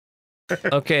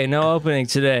Okay, no opening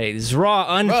today. This is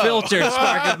raw, unfiltered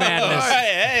Spark of Madness.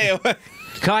 Hey,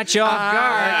 Caught you off guard.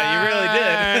 yeah, you really did.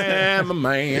 I am a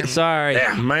man. Sorry.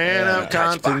 Man of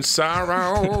constant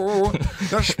sorrow.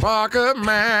 The spark of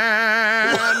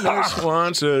madness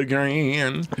once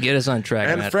again. Get us on track,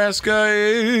 And Matt. Fresca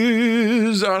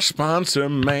is our sponsor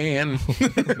man.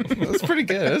 That's pretty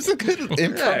good. That's a good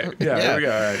improv. Yeah, there we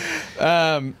go.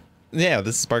 All right. Yeah,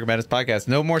 this is Spark of Madness podcast.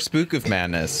 No more Spook of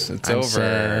Madness. It's I'm over.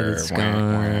 sad it's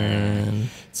gone.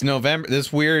 It's November.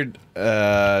 This weird,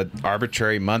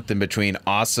 arbitrary month in between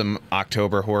awesome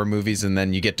October horror movies, and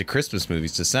then you get to Christmas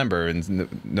movies, December, and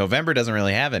November doesn't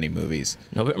really have any movies.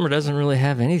 November doesn't really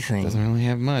have anything. Doesn't really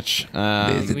have much.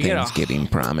 There's the we get a- Thanksgiving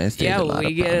promise. There's Yeah, a lot we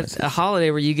of get promises. a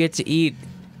holiday where you get to eat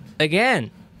again,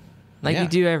 like Yeah. you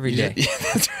do every day.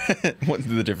 That's right. What's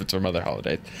the difference from other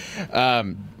holidays?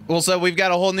 Well, so we've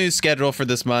got a whole new schedule for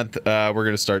this month. We're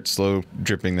going to start slow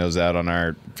dripping those out on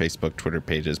our Facebook, Twitter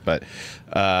pages. But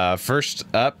first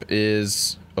up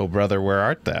is Oh Brother, Where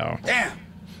Art Thou? Damn,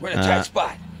 we're in a tight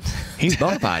spot. He's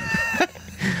bonafide.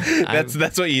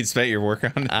 That's what you'd spent your work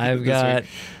on. I've this got week.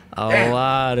 a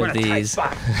lot We're of in a tight these.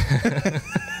 spot. You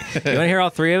want to hear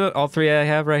all three of them? All three I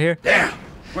have right here? Damn,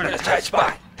 we're in a tight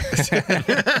spot.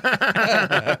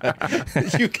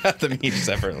 You got them each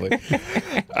separately.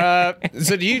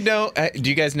 So do you know? Do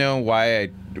you guys know why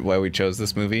we chose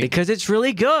this movie? Because it's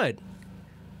really good.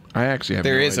 I actually have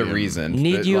There no is a idea. reason.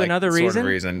 Need you another sort of reason?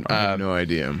 reason. I have no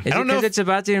idea. Is I don't it know because if- it's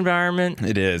about the environment?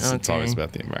 It is. It's Okay. always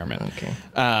about the environment. Okay.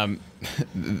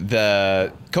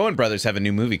 The Coen brothers have a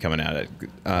new movie coming out.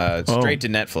 Straight to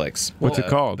Netflix. What's it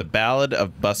called? The Ballad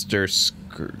of Buster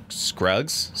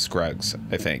Scruggs,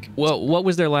 I think. Well, what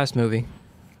was their last movie?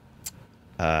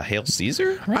 Hail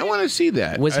Caesar? I want to see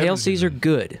that. Was I Hail haven't seen Caesar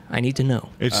good? I need to know.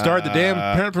 It starred the damn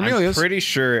Parent I'm Familius. pretty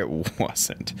sure it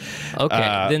wasn't.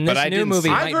 Okay, then but this I new didn't movie see-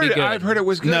 might be good. I've heard it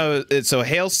was good. No, so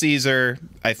Hail Caesar,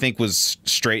 I think, was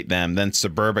straight them. Then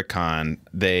Suburbicon,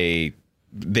 they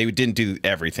didn't do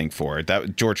everything for it.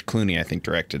 That George Clooney, I think,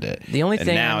 directed it. The only and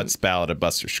thing now I'm- it's Ballad of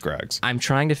Buster Scruggs. I'm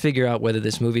trying to figure out whether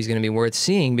this movie is going to be worth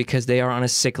seeing because they are on a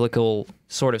cyclical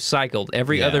sort of cycle.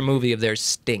 Every Yeah. other movie of theirs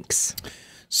stinks.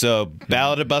 So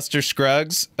Ballad of Buster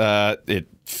Scruggs, it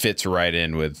fits right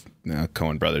in with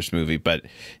Coen Brothers movie, but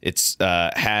it's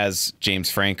has James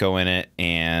Franco in it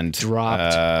and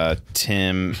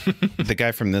Tim, the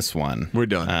guy from this one. We're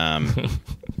done.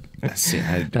 See,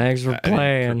 Thanks for I didn't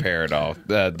playing. prepare it all.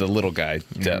 The little guy,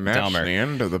 And that's Delmer. the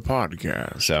end of the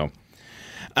podcast.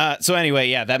 So anyway,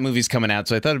 yeah, that movie's coming out.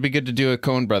 So I thought it'd be good to do a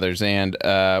Coen Brothers, and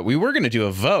we were going to do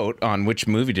a vote on which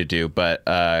movie to do, but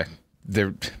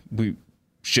we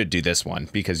should do this one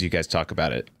because you guys talk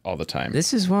about it all the time.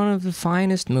 This is one of the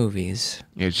finest movies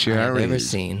It sure I've ever is.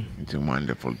 seen. It's a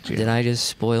wonderful Did job. I just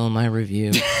spoil my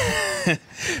review?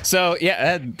 So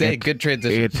yeah, hey, good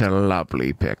transition. It's a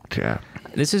lovely picture.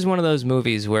 This is one of those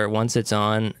movies where once it's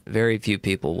on, very few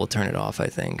people will turn it off, I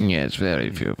think. Yes, very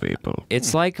few people.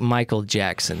 It's like Michael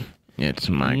Jackson. It's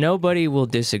my Nobody will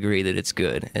disagree that it's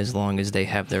good as long as they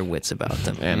have their wits about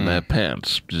them. and their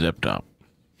pants zipped up.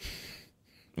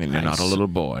 And you're not a little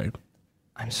boy.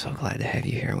 I'm so glad to have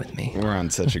you here with me. We're on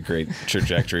such a great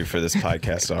trajectory for this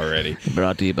podcast already.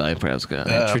 Brought to you by Fresca.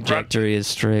 That trajectory is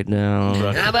straight down.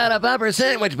 How about a bumper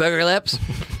sandwich, Burger Lips?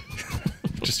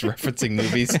 Just referencing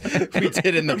movies we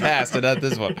did in the past and not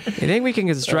this one. You think we can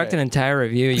construct an entire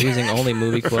review using only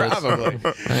movie quotes? Probably.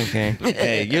 Okay.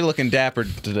 Hey, you're looking dapper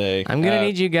today. I'm going to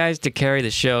need you guys to carry the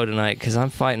show tonight because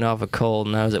I'm fighting off a cold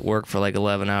and I was at work for like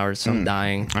 11 hours, so I'm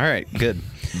dying. All right, good.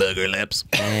 Burger Lips.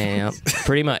 Yeah,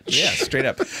 pretty much. Yeah, straight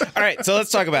up. All right, so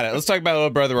let's talk about it. Let's talk about Oh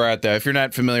Brother, Where Art Thou. If you're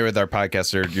not familiar with our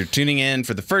podcast or you're tuning in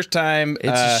for the first time,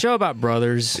 It's a show about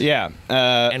brothers yeah,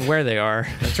 and where they are.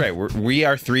 that's right. We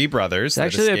are three brothers.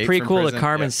 It's actually a prequel to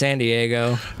Carmen Yeah.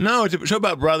 Sandiego. No, it's a show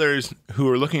about brothers who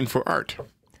are looking for art.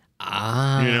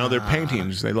 Ah. You know, their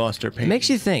paintings. They lost their paintings. Makes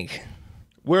you think.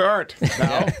 Where art?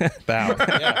 Thou? Thou.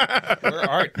 Yeah. Where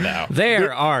art thou?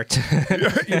 Their art.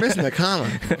 You're missing the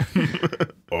comma.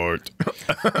 Art.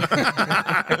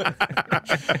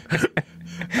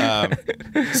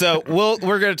 So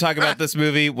we're going to talk about this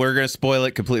movie. We're going to spoil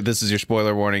it completely. This is your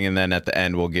spoiler warning, and then at the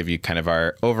end we'll give you kind of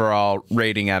our overall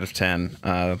rating out of 10.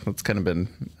 It's kind of been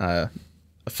a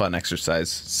fun exercise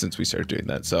since we started doing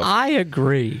that. So I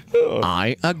agree.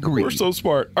 I agree. we're so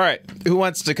smart. All right, who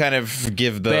wants to kind of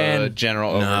give the Ben.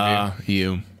 general overview?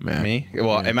 You, man. Me?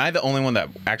 Well, am I the only one that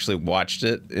actually watched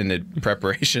it in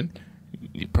preparation?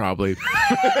 You probably.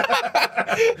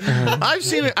 I've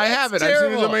seen it. I have it. I've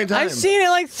seen it so many times. I've seen it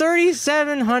like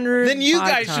 3,700 Then you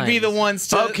guys should be the ones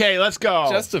to Okay, let's go.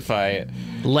 justify it.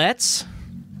 Let's.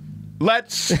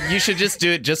 Let's. You should just do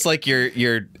it just like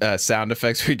your sound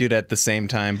effects. We do it at the same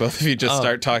time. Both of you just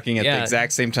start talking at the yeah.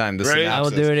 exact same time. The Ready? I will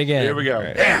synopsis. do it again. Here we go. We're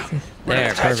in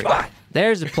There, a tight perfect. spot.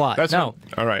 There's the plot. That's no.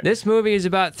 all right. This movie is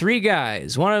about 3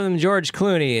 guys. One of them George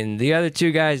Clooney, and the other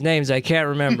 2 guys' names I can't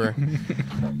remember.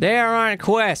 They are on a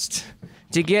quest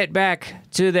to get back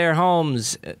to their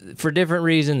homes for different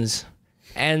reasons,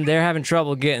 and they're having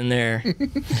trouble getting there.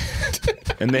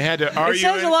 And they had to It argue.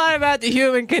 says a lot about the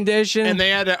human condition. And they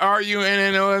had to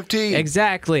RUNNOFT.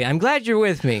 Exactly. I'm glad you're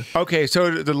with me. Okay, so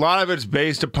a lot of it's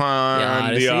based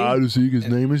upon The Odyssey. His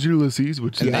name is Ulysses,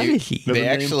 which is Odyssey. another They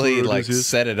name actually for like Odysseus.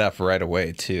 set it up right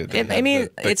away too. They I have mean,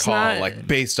 the it's call, not- like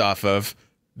based off of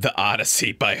the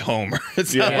Odyssey by Homer.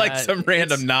 It's not Yeah. like some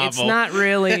random novel. It's not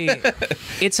really.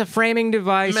 It's a framing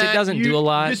device. Matt, it doesn't you do a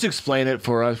lot. Just explain it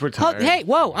for us. We're Oh, tired. hey,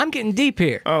 whoa! I'm getting deep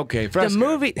here. Okay, The Fresco.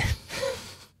 movie.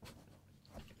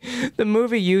 The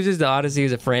movie uses the Odyssey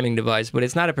as a framing device, but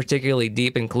it's not a particularly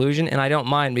deep inclusion, and I don't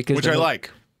mind because Which the I mo- like.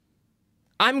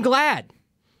 I'm glad.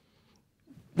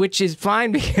 Which is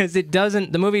fine because it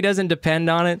doesn't. The movie doesn't depend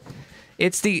on it.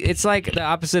 It's like the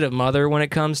opposite of Mother when it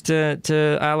comes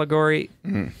to allegory.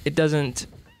 It doesn't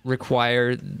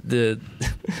require the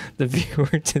viewer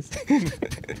to.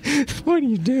 What are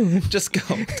you doing? Just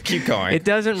go. Keep going. It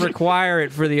doesn't require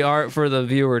it for the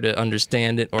viewer to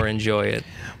understand it or enjoy it.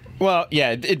 Well,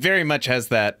 yeah, it very much has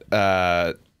that.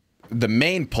 The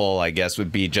main pull, I guess,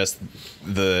 would be just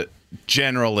the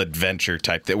general adventure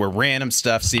type that where random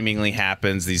stuff seemingly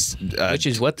happens. These Which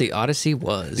is what the Odyssey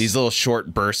was. these little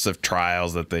short bursts of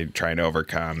trials that they try to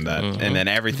overcome. That and then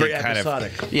everything Very kind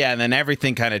episodic. of and then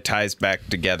everything kind of ties back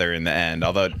together in the end.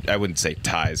 Although I wouldn't say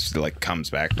ties, like comes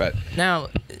back, but Now,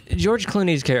 George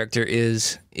Clooney's character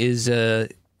is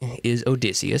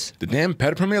Odysseus. The damn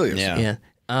Paterfamilias. yeah.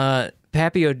 Yeah.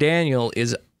 Pappy O'Daniel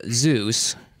is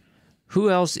Zeus. Who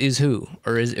else is who?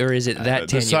 Or is it that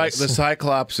The, tenuous? the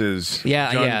Cyclops is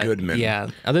yeah, John yeah, Goodman. yeah.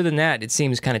 Other than that, it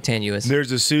seems kind of tenuous.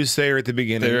 There's a soothsayer at the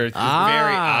beginning. They're very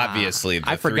obviously the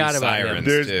I forgot three about him. sirens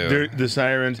There's too. the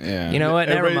sirens. Yeah. You know what?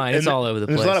 Never Everybody- mind. It's and all over the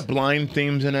There's place. a lot of blind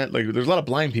themes in it. Like there's a lot of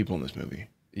blind people in this movie.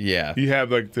 Yeah, You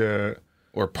have like the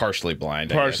or partially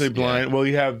blind. I partially guess. blind. Yeah. Well,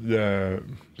 you have the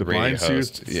blind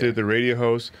host, suit, yeah. the radio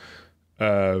host.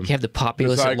 You have the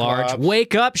populace at large. Cyclops.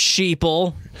 Wake up,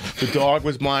 sheeple. The dog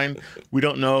was blind. We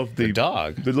don't know if The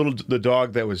dog. the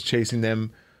dog that was chasing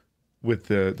them with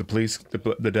the police,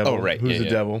 the devil. Oh, right. Who's yeah, the yeah.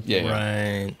 devil? Yeah,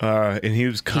 yeah. Right. And he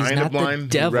was He's kind not of blind. the He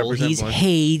devil. represents He's blind.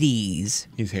 Hades.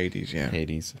 He's Hades. Yeah.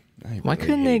 Hades. Why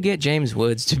couldn't they get James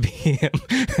Woods to be him?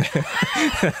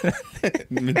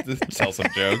 tell some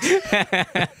jokes?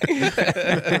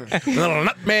 Little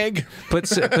nutmeg. Put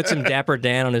some Dapper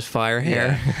Dan on his fire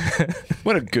hair.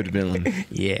 What a good villain.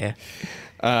 Yeah.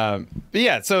 But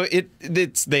yeah, so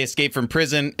it's they escape from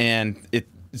prison, and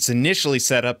it's initially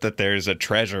set up that there's a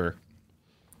treasure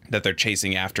that they're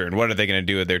chasing after, and what are they going to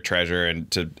do with their treasure? And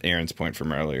to Aaron's point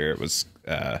from earlier, it was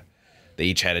they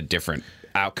each had a different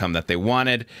outcome that they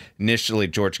wanted. Initially,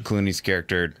 George Clooney's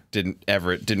character didn't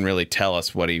really tell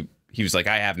us what he was like.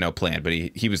 I have no plan, but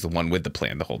he was the one with the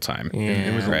plan the whole time.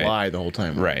 It was Right. a lie the whole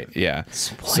time. Right? Yeah.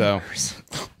 Spoilers.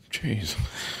 Jeez.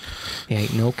 You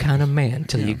ain't no kind of man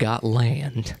till you got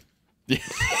land.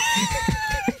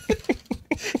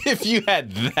 If you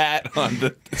had that on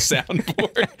the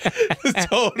soundboard, it's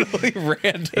totally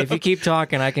random. If you keep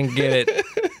talking, I can get it.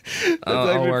 I'll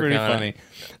That'd be work pretty on funny. it.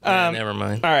 Never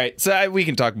mind. All right, so we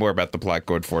can talk more about the plot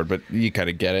going forward, but you kind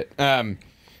of get it.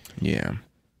 Yeah.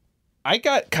 I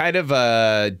got kind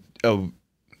of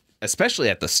especially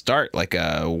at the start, like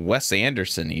a Wes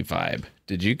Anderson-y vibe.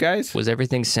 Did you guys? Was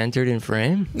everything centered in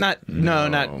frame? Not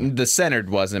the centered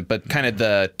wasn't, but kind of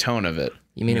the tone of it.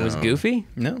 You mean it was goofy?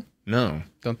 No, No.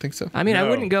 don't think so. I mean, I No.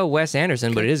 wouldn't go Wes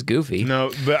Anderson, but it is goofy.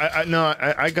 No, but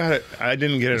I got it. I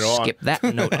didn't get it all. Skip that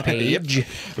note page.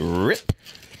 Rip.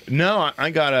 No, I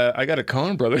got a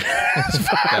Coen brother.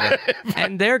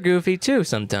 And they're goofy too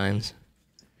sometimes.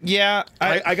 Yeah,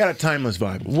 I got a timeless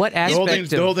vibe. What The whole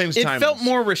aspect thing's of... it timeless. felt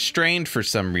more restrained for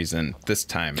some reason this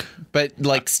time, but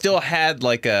like still had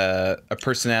like a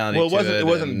personality. Well, to it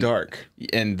wasn't and, dark.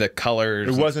 and the colors.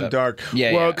 It and wasn't stuff. dark.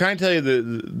 Yeah. Well, yeah. can I tell you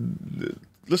the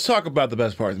let's talk about the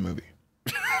best part of the movie.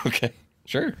 Okay,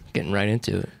 sure. Getting right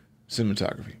into it.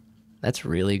 Cinematography. That's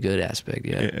really good aspect,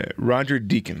 yeah. Roger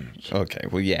Deakins. Okay,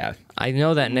 well, yeah. I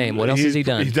know that name. What else has he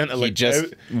done? He's done He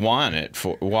just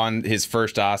won his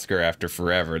first Oscar after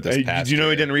forever. This Hey, past did you know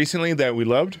he year. done recently that we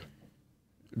loved?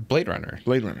 Blade Runner?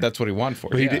 Blade Runner. That's what he won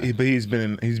for. But yeah. he's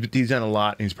done a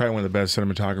lot. And he's probably one of the best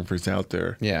cinematographers out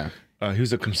there. yeah. He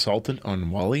was a consultant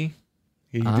on Wall-E.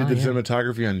 He did the yeah.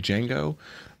 cinematography on Django.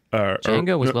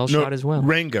 Django was well shot as well.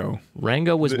 Rango.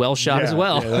 Rango was well shot as Yeah,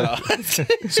 well. yeah,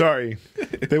 sorry,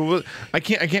 I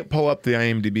can't pull up the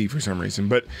IMDb for some reason,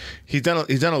 but he's done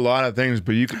a lot of things.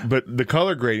 But the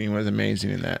color grading was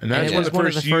amazing in that, and And that's it was one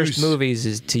of the first use- movies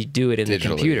is to do it in the Digitally,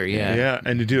 computer. Yeah. Yeah,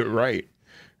 and to do it right,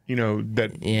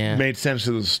 that Yeah. made sense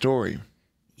to the story.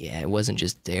 Yeah, it wasn't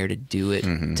just there to do it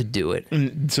to do it.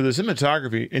 And so the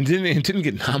cinematography, and it didn't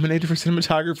get nominated for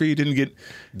cinematography. It didn't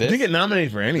get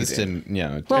nominated for This anything.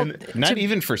 didn't, Well, not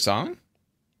even for song.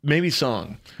 Maybe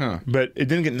song, but it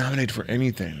didn't get nominated for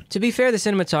anything. To be fair, the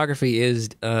cinematography is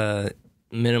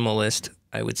minimalist.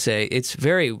 I would say it's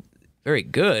very, very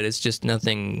good. It's just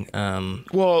nothing,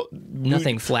 Well,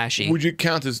 nothing flashy. Would you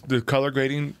count as the color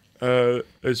grading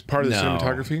as part of the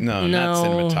cinematography? No, No. not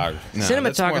cinematography. No,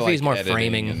 that's Cinematography is more editing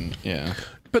framing. and- yeah.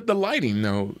 But the lighting,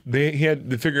 though, he had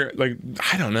to figure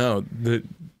I don't know the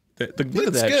look at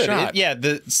It's that good. shot.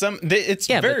 It's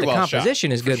yeah, very but the well shot.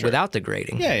 composition is for good sure. without the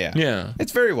grading. Yeah. Yeah.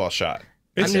 It's very well shot.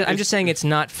 I'm just saying it's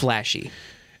not flashy.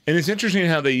 And it's interesting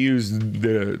how they use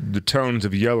the tones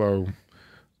of yellow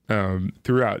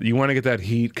throughout. You want to get that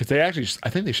heat because I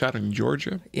think they shot in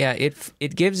Georgia. Yeah,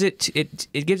 it gives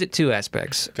it two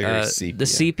aspects: Very sepia. the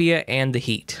sepia and the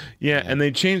heat. Yeah, and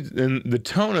they changed, and the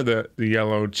tone of the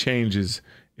yellow changes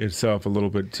itself a little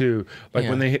bit too. Like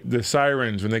when Yeah. they hit the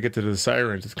sirens, when they get to the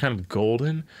sirens, it's kind of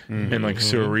golden and like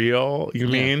surreal. You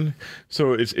mean?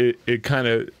 So it kind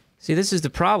of. See, this is the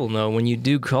problem though. When you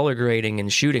do color grading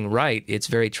and shooting right, it's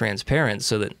very transparent,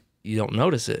 so that you don't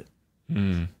notice it.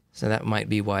 So that might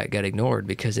be why it got ignored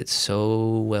because it's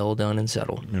so well done and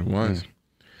subtle. It was.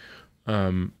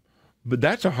 But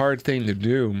that's a hard thing to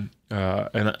do.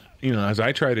 And, as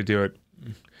I try to do it,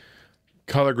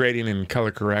 color grading and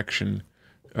color correction.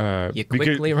 You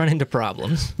quickly run into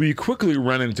problems. You quickly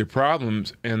run into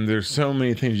problems, and there's so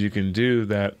many things you can do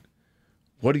that,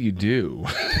 what do you do?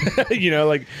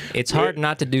 It's hard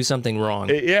not to do something wrong.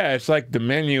 It's like the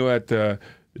menu at the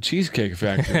Cheesecake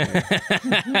Factory.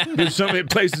 There's so many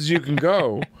places you can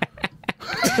go.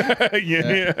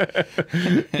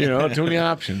 Too many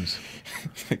options.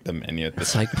 The menu at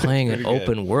It's like playing an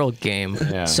open world game.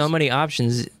 Yeah. So many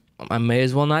options. I may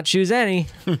as well not choose any.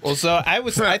 Well,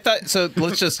 I thought, so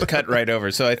let's just cut right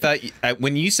over. So I thought,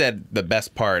 when you said the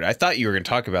best part, I thought you were going to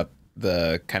talk about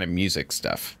the kind of music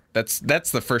stuff. That's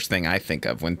the first thing I think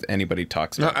of when anybody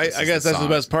talks about this, I is guess that's the songs.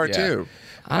 best part, Yeah. too.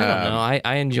 I don't know.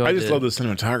 I enjoy I just love the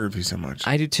cinematography so much.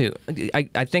 I do too.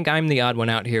 I think I'm the odd one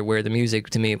out here where the music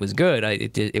to me was good.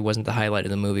 It wasn't the highlight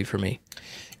of the movie for me.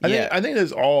 I think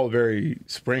it's all very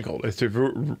sprinkled. It's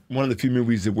one of the few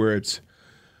movies where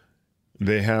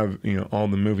they have all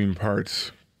the moving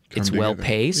parts. come It's well together.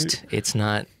 paced. It's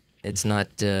not.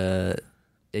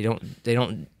 They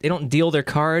don't deal their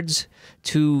cards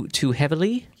too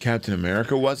heavily. Captain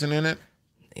America wasn't in it.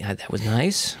 Yeah, that was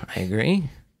nice. I agree.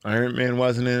 Iron Man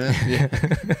wasn't in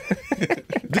it.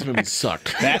 This movie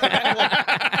sucked.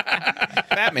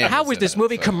 Batman. How was this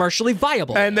movie commercially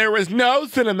viable? And there was no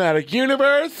cinematic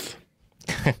universe.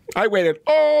 I waited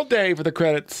all day for the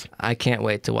credits. I can't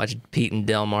wait to watch Pete and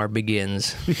Delmar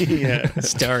Begins, Yeah.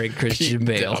 starring Christian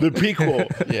Bale. The prequel.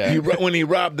 Yeah. When he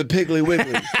robbed the Piggly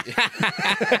Wiggly.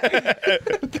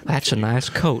 That's a nice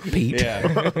coat, Pete. Yeah.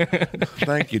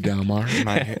 Thank you, Delmar.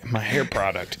 my hair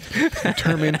product.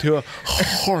 Turn me into a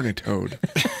hornet toad.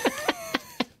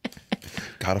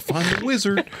 Gotta find the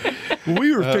wizard.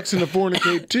 We were fixing to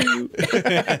fornicate too.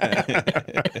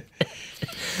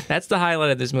 That's the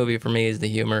highlight of this movie for me is the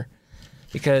humor,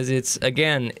 because it's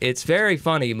very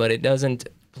funny, but it doesn't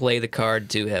play the card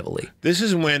too heavily. This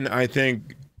is when I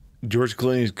think George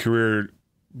Clooney's career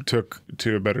took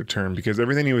to a better turn because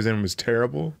everything he was in was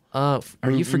terrible. Are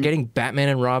you forgetting Batman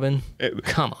and Robin?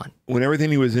 Come on. When everything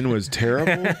he was in was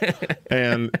terrible,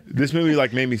 and this movie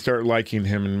made me start liking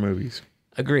him in movies.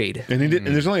 Agreed. And and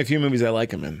there's only a few movies I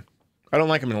like him in. I don't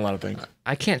like him in a lot of things,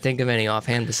 I can't think of any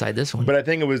offhand beside this one. but I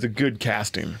think it was a good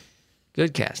casting,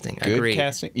 Good casting. Good Agreed.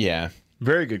 casting. Yeah.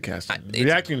 very good casting. The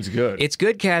acting's good. It's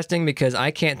good casting because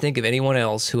I can't think of anyone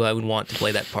else who I would want to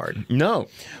play that part. No,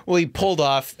 Well, he pulled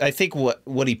off. I think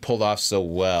what he pulled off so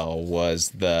well was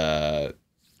the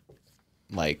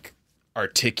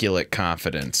articulate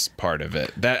confidence part of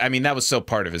it. That was so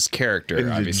part of his character, he's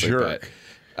a obviously. jerk.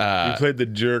 He played the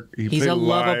jerk. He's played a the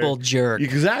liar. lovable jerk.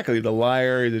 Exactly, the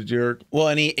liar, the jerk. Well,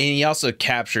 and he also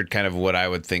captured kind of what I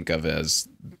would think of as,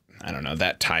 I don't know,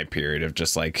 that time period of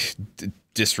just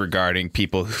disregarding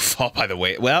people who fall by the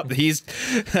way. Well, he's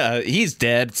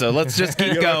dead, so let's just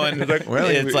keep going. It's like, well,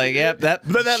 it's like, yep, that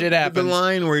But shit happens. The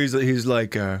line where he's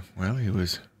like, well, he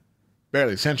was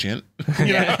barely sentient.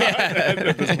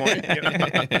 At this point,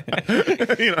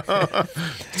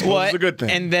 it's a good thing.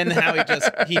 And then how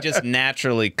he just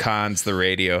naturally cons the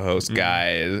radio host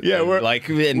guy. Yeah,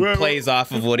 and plays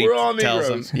off of what he tells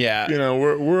him. Negroes. Yeah,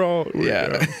 we're all.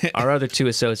 Our other two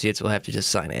associates will have to just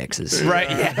sign X's. right.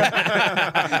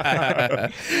 Yeah.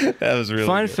 That was really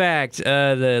Fun good. fact: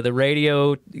 the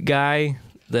radio guy,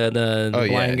 the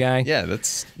blind guy. Yeah,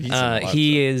 he's in a lot of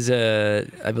he is.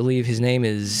 I believe his name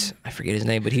is. I forget his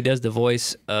name, but he does the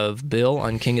voice of Bill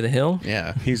on King of the Hill. stuff.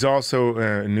 Yeah. He's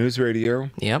also news radio,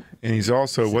 Yep. and he's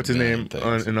also what's his million name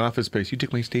things. in Office Space. You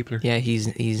took my stapler. Yeah, he's.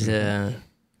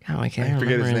 Oh, I can't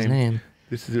forget remember his his name.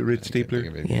 This is a Rich stapler.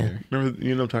 Yeah. Remember,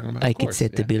 you know what I'm talking about. I could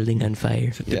set the building on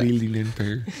fire. The building in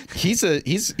fire.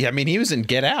 I mean, he was in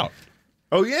Get Out.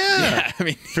 Oh yeah. I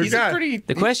mean, he's a Forgot. pretty.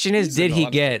 The question is, did he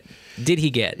get?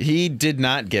 He did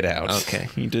not get out. Okay.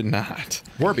 He did not.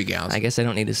 Warby gals. I guess I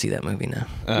don't need to see that movie now.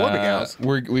 Warby gals.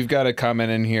 We've got a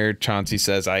comment in here. Chauncey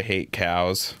says, "I hate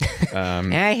cows."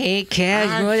 I hate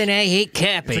cows more than I hate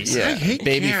cappies. Yeah, I hate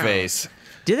babyface.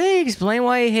 Do they explain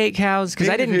why you hate cows? Because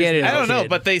I didn't get it. I don't know,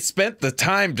 but they spent the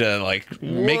time to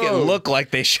make it look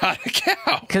like they shot a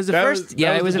cow. because the first,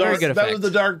 it was a very good effect. That was the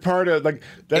dark part of that's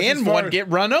And as far one as- get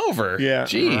run over. Yeah.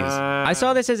 Jeez. I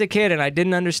saw this as a kid and I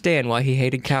didn't understand why he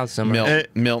hated cows so much.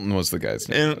 Milton was the guy's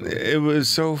name. And it was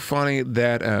so funny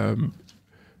that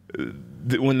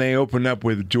when they opened up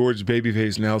with George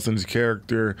Babyface Nelson's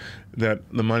character, that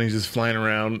the money's just flying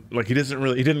around, like he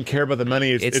didn't care about the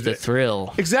money. It's the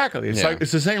thrill. Exactly. It's Yeah. like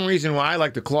it's the same reason why I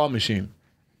like the claw machine.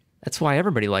 That's why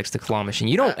everybody likes the claw machine.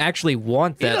 You don't actually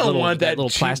want You that don't little want that little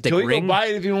cheap plastic toy. You ring. go buy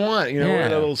it if you want. Yeah. A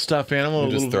little stuffed animal.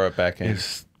 You just throw it back in.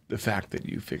 It's the fact that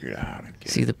you figured out how to get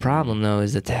See, the problem though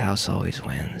is that the house always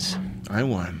wins. I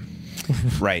won.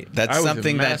 Right. I That's was a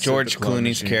something that master George at the claw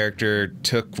Clooney's machine. character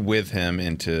took with him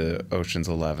into Ocean's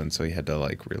 11, so he had to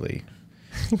really.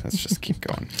 Let's just keep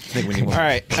going. All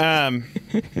right.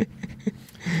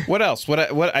 What else?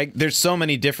 There's so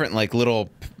many different little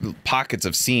pockets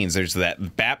of scenes. There's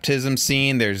that baptism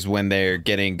scene. There's when they're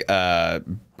getting about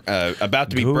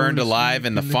to be burned alive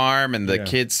in the farm, and the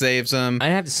kid saves them. I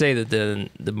have to say that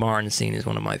the barn scene is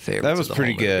one of my favorites. That was of the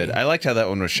pretty whole movie. good. I liked how that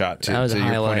one was shot too. That was to a your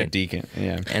point highlight. of Deacon.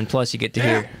 Yeah. And plus, you get to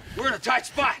hear We're in a tight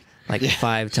spot. like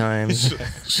 5 times.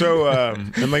 So,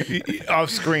 and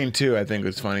off screen too, I think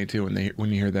it's funny too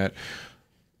when you hear that.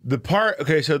 The part,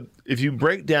 okay, so if you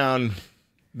break down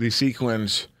the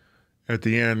sequence at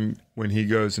the end when he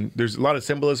goes, and there's a lot of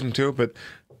symbolism to it, but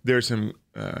there's some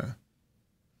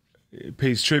it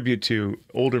pays tribute to an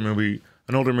older movie.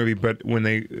 But when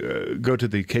they go to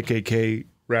the KKK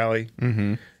rally,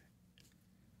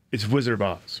 it's Wizard of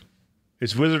Oz.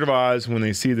 It's Wizard of Oz when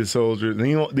they see the soldiers, and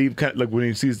they kind of, like when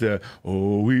he sees the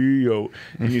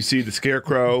and you see the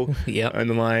scarecrow Yep. and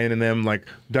the lion and them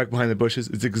duck behind the bushes.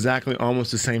 It's exactly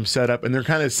almost the same setup, and they're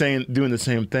kind of doing the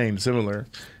same thing, similar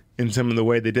in some of the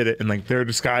way they did it, and they're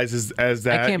disguised as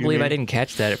that. I can't believe I didn't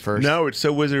catch that at first. No, it's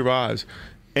so Wizard of Oz,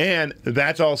 and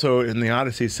that's also in the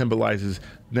Odyssey symbolizes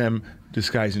them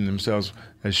disguising themselves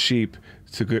as sheep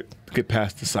to get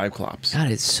past the Cyclops.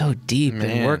 God, it's so deep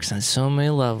and works on so many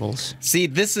levels. See,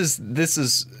 this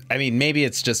is. I mean, maybe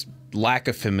it's just lack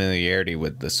of familiarity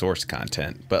with the source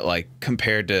content, but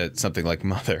compared to something like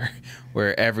Mother,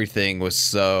 where everything was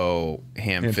so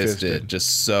ham-fisted, Ham-fisted.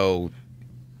 just so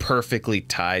perfectly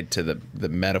tied to the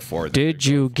metaphor. Did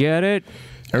you get it?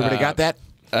 Everybody got that?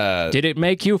 Did it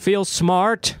make you feel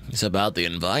smart? It's about the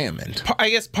environment. I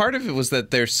guess part of it was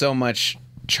that there's so much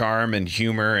charm and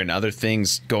humor and other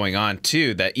things going on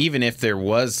too, that even if there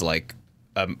was a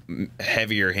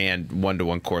heavier hand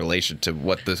one-to-one correlation to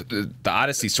what the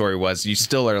Odyssey story was, you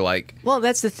still are Well,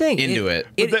 that's the thing. Into it.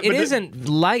 It But isn't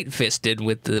light-fisted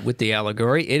with the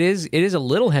allegory. It is a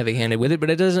little heavy-handed with it, but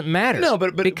it doesn't matter. No,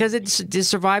 but because it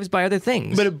survives by other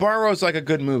things. But it borrows like a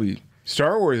good movie.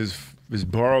 Star Wars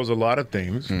borrows a lot of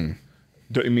things.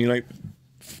 Don't you mean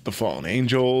the fallen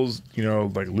angels,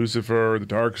 like Lucifer, the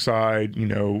dark side,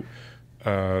 the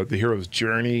hero's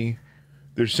journey.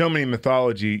 There's so many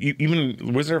mythology.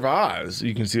 Even Wizard of Oz,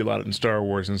 you can see a lot in Star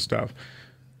Wars and stuff.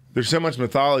 There's so much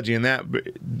mythology in that, but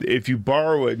if you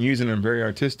borrow it and use it in a very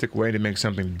artistic way to make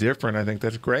something different, I think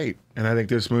that's great. And I think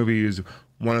this movie is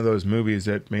one of those movies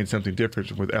that made something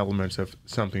different with elements of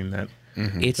something that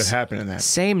it's happened in that.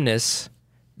 sameness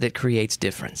that creates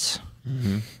difference.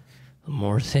 The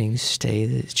more things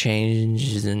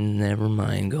change, then never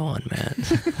mind. Go on, Matt.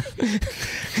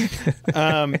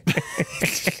 I'm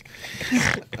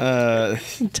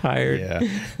tired. Yeah.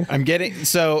 I'm getting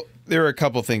so there were a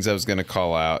couple things I was going to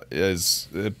call out as,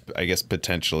 I guess,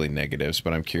 potentially negatives,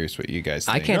 but I'm curious what you guys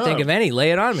think. I can't think of any.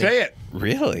 Lay it on me. Say it.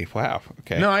 Really? Wow.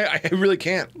 Okay. No, I really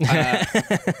can't.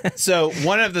 So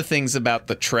one of the things about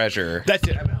the treasure, That's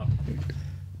it. I'm out.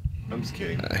 I'm just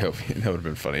kidding. I hope that would have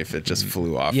been funny if it just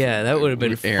flew off. Yeah, that would have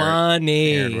been Aaron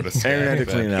funny. would have said Aaron had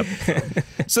to it, but- clean up.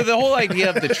 So the whole idea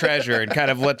of the treasure and kind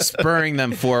of what's spurring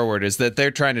them forward is that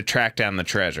they're trying to track down the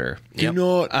treasure. Do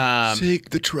not seek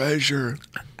the treasure.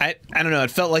 I don't know.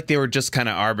 It felt like they were just kind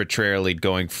of arbitrarily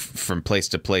going from place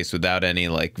to place without any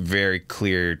like very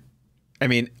clear. I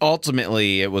mean,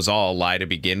 ultimately, it was all a lie to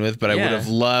begin with. But I Yeah. would have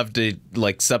loved to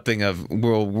like something of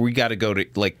well, we got to go to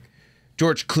like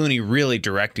George Clooney really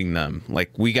directing them. Like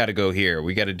we got to go here.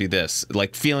 We got to do this.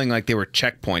 Like feeling like they were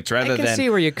checkpoints rather I can than see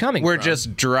where you're coming we're from.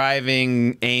 just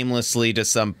driving aimlessly to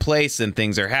some place and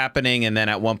things are happening. And then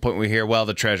at one point we hear, well,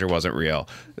 the treasure wasn't real.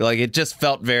 Like it just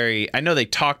felt very. I know they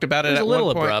talked about it was at a little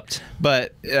one point, abrupt.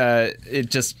 but it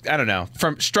just I don't know.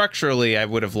 From structurally, I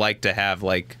would have liked to have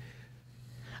like.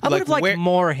 I would have liked where-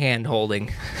 more hand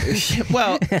holding.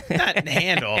 Well, not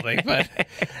hand holding, but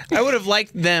I would have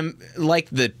liked them, like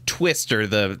the twist or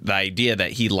the idea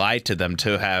that he lied to them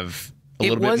to have a It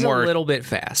little was bit more a little bit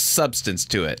fast. substance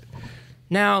to it.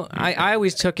 Now, I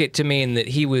always took it to mean that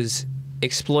he was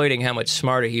exploiting how much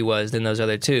smarter he was than those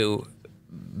other two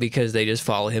because they just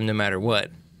follow him no matter what.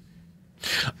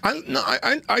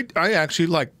 I actually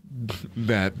like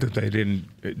that they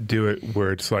didn't do it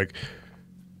where it's like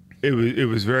it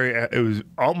was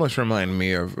almost reminding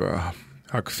me of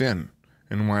Huck Finn,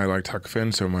 and why I liked Huck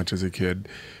Finn so much as a kid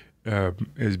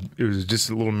is it was just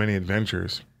little mini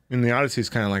adventures. And the Odyssey is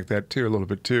kind of like that too, a little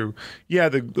bit too. Yeah,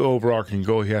 the overarching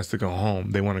goal, he has to go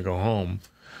home. They want to go home,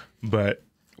 but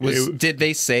Did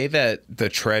they say that the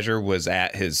treasure was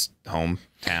at his hometown?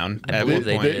 I at believe one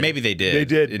they point? did. Maybe they did. they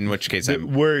did. In which case,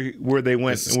 where they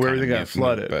went, this is where kind they of got news to me,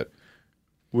 flooded. but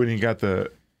When he got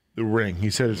the ring, he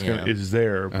said it's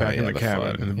there back in yeah, the the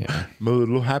cabin. flood, And yeah. the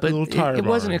little happy But little tire it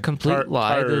wasn't a barn. complete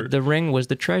lie. The ring was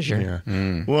the treasure.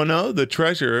 Yeah. Well, no, the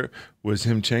treasure was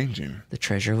him changing. The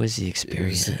treasure was the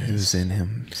experience. it was in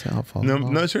himself. all No,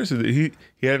 along. no, seriously,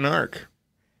 he had an arc.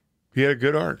 He had a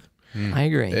good arc. I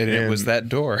agree. And it was that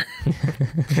door.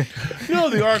 No,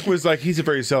 the arc was like he's a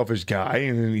very selfish guy,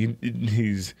 and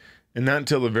he's and not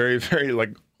until the very, very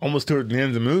like almost toward the end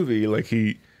of the movie, like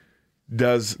he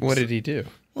does. What did he do?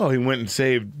 Well, he went and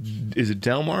saved. Is it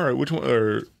Delmar or which one?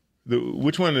 Or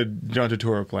which one did John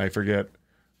Turturro play? I forget.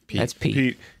 That's Pete.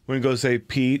 Pete. When he goes save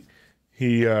Pete,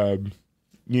 he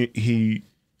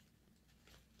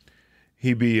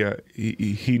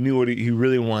knew what he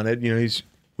really wanted. You know, he's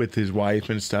with his wife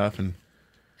and stuff, and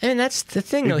And that's the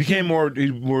thing, he though. became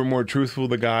more truthful to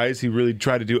the guys. He really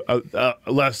tried to do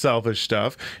less selfish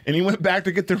stuff, and he went back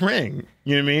to get the ring.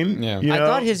 You know what I mean? Yeah. You I know?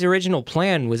 thought his original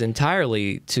plan was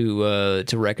entirely to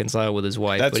reconcile with his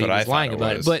wife, That's but he what I was thought lying it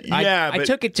about was. it. But, Yeah, I but-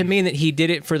 took it to mean that he did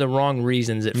it for the wrong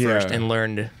reasons at first Yeah. and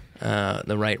learned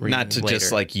the right reasons Not to later.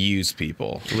 just like use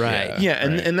people. Right. Yeah,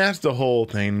 and that's the whole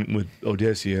thing with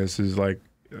Odysseus is like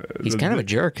He's kind of a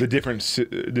jerk. The different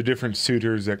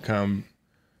suitors that come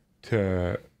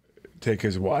to take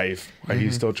his wife while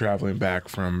he's still traveling back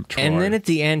from Troy. And then at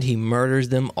the end, he murders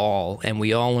them all, and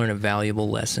we all learn a valuable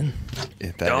lesson.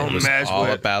 That Don't it was mess all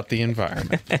with- about the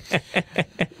environment.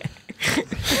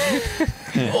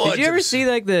 Did you ever see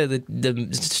like the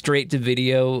straight to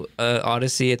video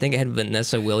Odyssey? I think it had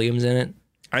Vanessa Williams in it.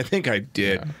 I think I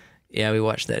did. Yeah, we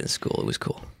watched that in school. It was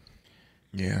cool.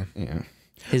 Yeah. Yeah.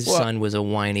 His son was a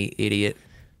whiny idiot.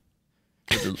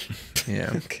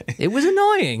 Yeah. It was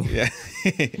annoying.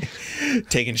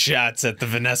 Taking shots at the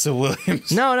Vanessa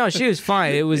Williams. No, she was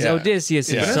fine. It was Yeah.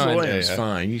 Odysseus' Yeah. That's son. Williams, Yeah.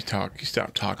 fine. You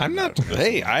stop talking. I'm not. about it.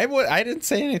 Hey, I didn't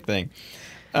say anything.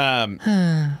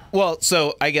 Well,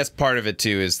 so I guess part of it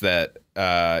too is that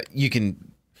you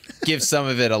can give some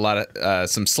of it a lot of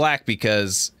some slack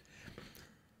because,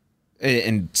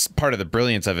 and part of the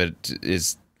brilliance of it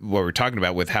is what we're talking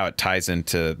about with how it ties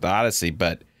into the Odyssey,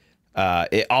 but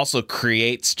it also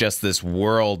creates just this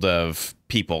world of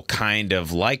people kind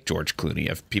of like George Clooney,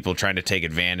 of people trying to take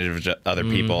advantage of other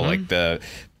people, like the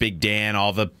Big Dan,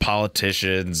 all the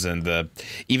politicians, and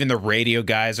even the radio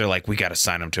guys are like, we got to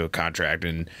sign them to a contract,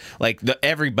 and like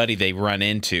everybody they run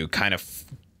into kind of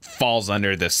falls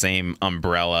under the same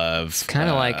umbrella of Kind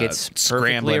of like it's perfectly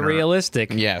scrambling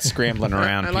realistic. Yeah, scrambling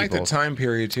around. I like the people. time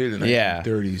period too, the Yeah,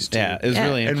 1930s too. Yeah, it was Yeah.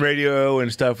 really And radio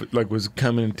and stuff like was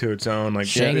coming into its own. Like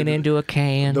Shaking yeah, into a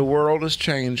can. the world is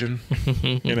changing.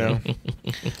 You know,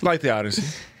 like the Odyssey.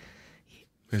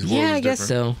 His world Yeah, is I guess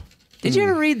different. so. Did you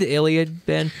ever read the Iliad,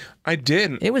 Ben? I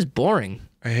did. It was boring.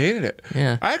 I hated it.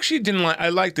 Yeah. I actually didn't like. I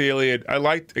liked the Iliad. I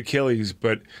liked Achilles,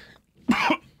 but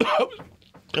I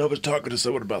was talking to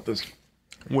someone about this,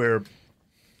 where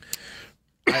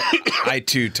I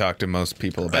too talk to most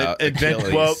people about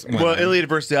Achilles. well, Iliad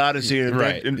versus the Odyssey, and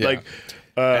Right, yeah. like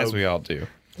as we all do.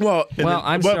 well.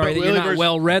 I'm sorry that you're Iliad not versus-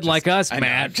 well read like us, I know,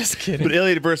 Matt. I'm just kidding. But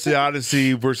Iliad versus the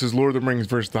Odyssey versus Lord of the Rings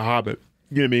versus The Hobbit.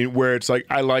 You know what I mean? Where it's like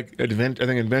I like I think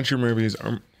adventure movies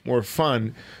are more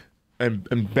fun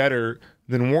and better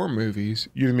than war movies.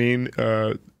 You know what I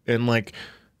mean? And like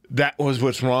that was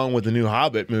what's wrong with the new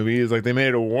Hobbit movie is like they made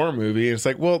it a war movie. And it's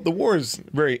like, well, the war is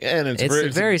very end. It's a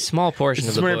very small portion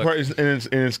of the very book.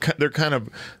 part, they're kind of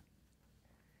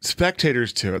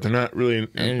spectators to it. They're not really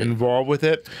involved with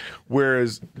it.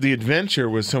 Whereas the adventure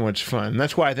was so much fun.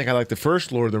 That's why I think I like the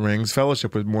first Lord of the Rings.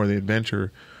 Fellowship was more the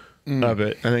adventure of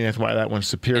it. I think that's why that one's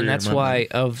superior. And that's in my why mind.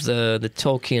 of the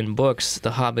Tolkien books,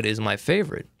 The Hobbit is my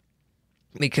favorite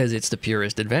because it's the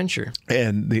purest adventure.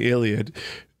 And the Iliad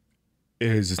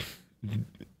is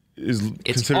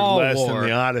considered all less war. than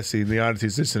the Odyssey. The Odyssey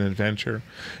is just an adventure,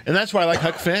 and that's why I like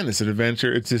Huck Finn. It's an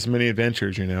adventure. It's just many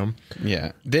adventures, you know.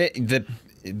 Yeah,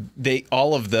 they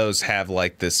all of those have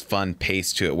like this fun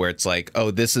pace to it, where it's like, oh,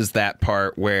 this is that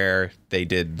part where they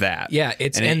did that. Yeah,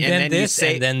 it's and then this,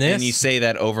 and then this. and you say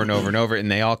that over and over and over, and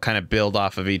they all kind of build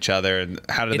off of each other. And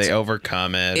how do they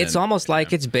overcome it? It's almost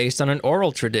like it's based on an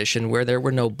oral tradition where there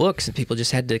were no books and people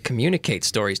just had to communicate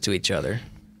stories to each other.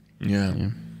 Yeah.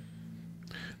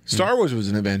 Star Wars was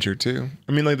an adventure too.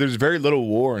 I mean, like, there's very little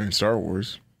war in Star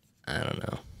Wars. I don't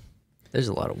know. There's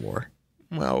a lot of war.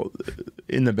 Well,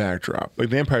 in the backdrop, like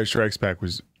The Empire Strikes Back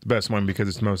was the best one because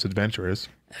it's most adventurous.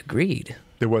 Agreed.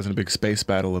 There wasn't a big space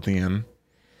battle at the end.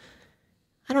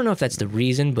 I don't know if that's the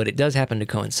reason, but it does happen to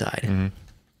coincide.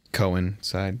 Cohen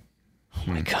side. Oh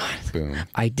my God. Boom.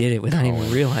 I did it without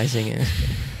even realizing it.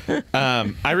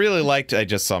 I really liked. I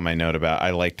just saw my note about.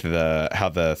 I liked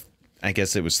I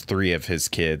guess it was 3 of his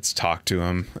kids talked to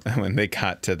him when they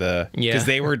got to because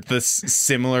they were this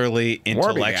similarly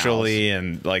intellectually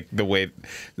and like the way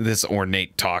this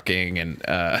ornate talking and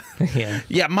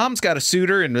Yeah. mom's got a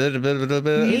suitor and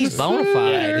He's bona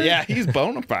fide. yeah, he's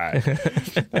bona fide.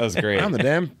 That was great. I'm the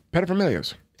damn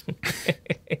paterfamilias.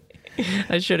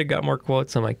 I should have got more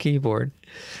quotes on my keyboard.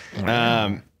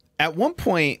 At one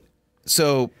point,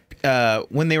 so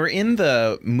when they were in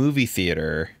the movie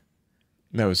theater,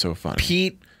 That was so fun.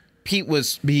 Pete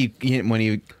was when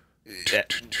he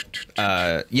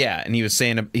and he was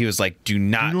saying, he was like, do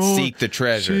not seek the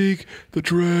treasure Seek the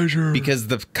treasure. because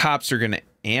the cops are going to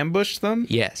ambush them.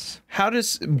 Yes.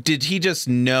 Did he just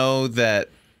know that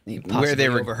where they Possibly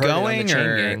were overheard it on the going, chain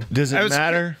or gang. Does it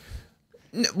matter?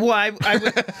 Well,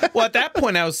 well, at that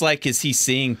point, I was like, "Is he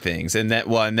seeing things?" And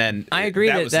then I agree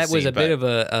that the was scene, a bit of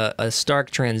a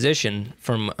stark transition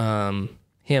from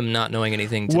him not knowing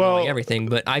anything to knowing everything.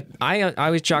 But I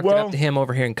always chalked it up to him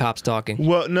overhearing cops talking.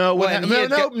 Well, no, Well, and he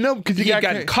had because he had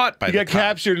gotten caught by he the got cops.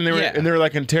 captured and they were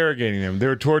like interrogating him. They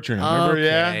were torturing him. Remember?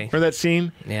 Yeah, Okay. remember that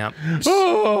scene? Yeah.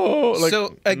 Oh, like,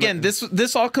 so again,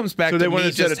 this all comes back So they to wanted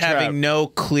me to set just a trap. having no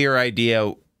clear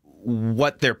idea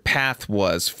what their path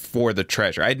was for the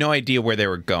treasure. I had no idea where they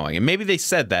were going, and maybe they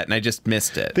said that, and I just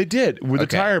missed it. they did with Okay.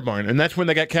 the tire barn, and that's when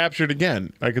they got captured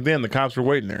again. Like at the end, the cops were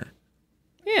waiting there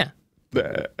Yeah.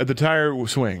 at the tire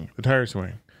swing. The tire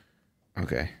swing.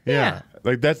 Okay. Yeah.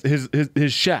 Like that's his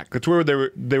shack. That's where they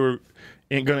were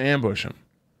going to ambush him,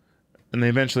 and they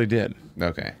eventually did.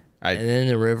 Okay. And then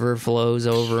the river flows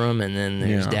over him, and then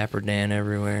there's Yeah. Dapper Dan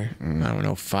everywhere. I don't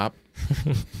know, fop.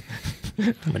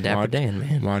 I'm a Dapper Dan,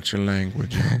 man. Watch your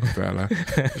language, young fella.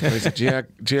 It's a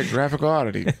geographical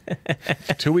oddity.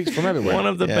 2 weeks from everywhere. One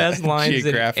of the best lines in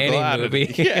Geographical any oddity.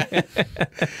 movie. Yeah.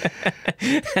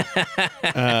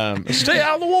 Stay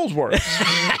out of the Woolsworth.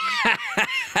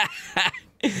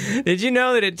 Did you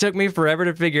know that it took me forever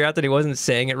to figure out that he wasn't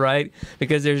saying it right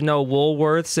because there's no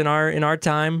Woolworths in our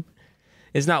time?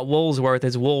 It's not Woolsworth,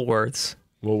 it's Woolworths.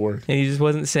 Woolworth. And he just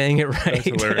wasn't saying it right. That's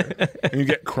hilarious. And you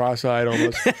get cross-eyed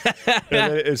almost. And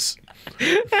then it's,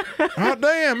 oh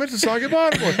damn, it's a soggy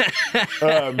bottom.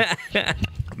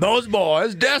 Those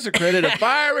boys desecrated a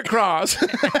fiery cross.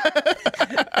 That's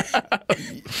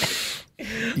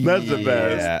the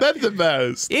best. Yeah. That's the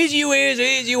best. Is you is or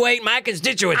is you ain't my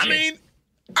constituency.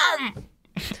 I mean,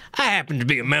 I happen to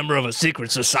be a member of a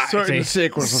secret society. certain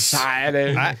secret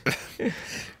society.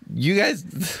 You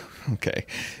guys, okay.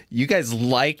 You guys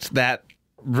liked that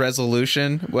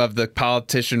resolution of the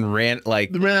politician ran Ran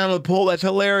out of the pool. That's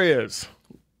hilarious.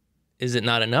 Is it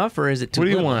not enough, or is it too What do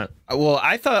you little? want? Well,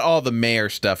 I thought all the mayor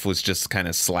stuff was just kind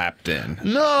of slapped in.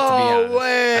 No honest.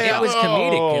 way. It was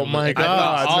comedic. Oh my I I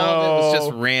thought God! all of it was no.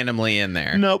 just randomly in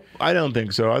there. Nope, I don't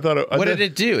think so. I thought. What did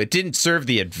it do? It didn't serve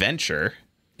the adventure.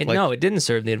 No, it didn't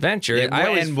serve the adventure.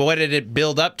 And what did it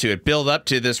build up to? It built up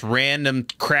to this random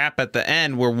crap at the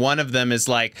end where one of them is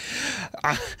like,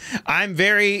 I'm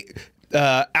very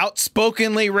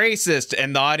outspokenly racist.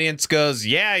 And the audience goes,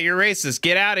 yeah, you're racist.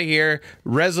 Get out of here.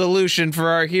 Resolution for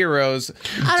our heroes.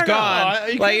 It's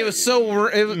gone. Like, it was so...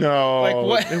 No, Like,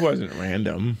 what? it wasn't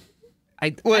random.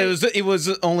 It was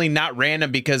only not random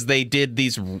because they did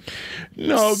these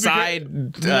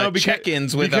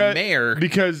check-ins with a mayor.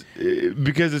 Because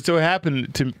it so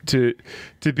happened to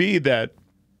be that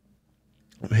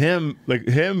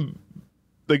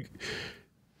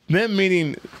them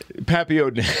meeting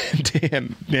Papio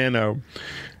Dano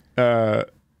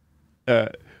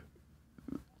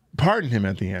pardoned him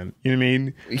at the end. You know what I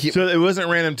mean? So it wasn't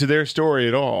random to their story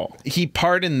at all. He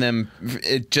pardoned them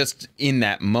just in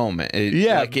that moment. It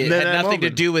had nothing to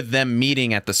do with them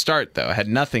meeting at the start, though. It had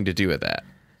nothing to do with that.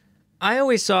 I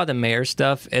always saw the mayor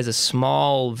stuff as a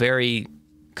small, very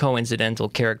coincidental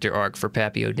character arc for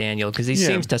Papio Daniel because he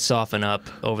seems to soften up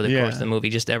over the course of the movie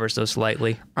just ever so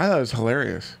slightly. I thought it was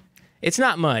hilarious. It's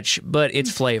not much, but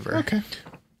it's flavor. Okay.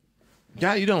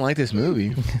 Yeah, you don't like this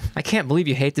movie. I can't believe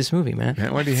you hate this movie, man.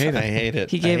 Why do you hate I it? hate it.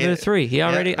 He gave it a 3. I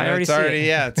already see it.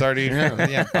 Yeah, it's already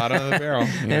bottom of the barrel.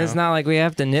 And it's not like we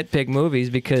have to nitpick movies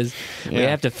because we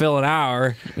have to fill an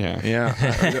hour. Yeah.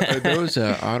 Yeah. Those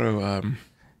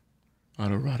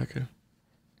autoerotica.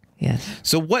 Yes.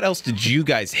 So what else did you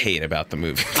guys hate about the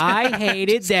movie? I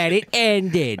hated that it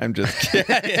ended. I'm just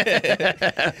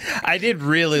kidding. I did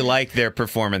really like their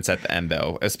performance at the end,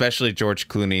 though, especially George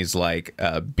Clooney's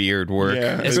beard work.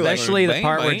 Yeah. Especially the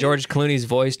part where boing. George Clooney's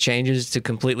voice changes to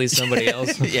completely somebody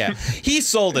else. Yeah, he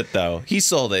sold it though. He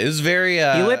sold it. It was very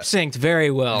He lip synced very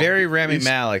well. very Rami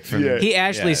Malek from yeah. He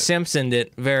Ashley Simpsoned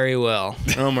it very well.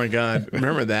 Oh my God!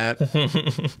 Remember that?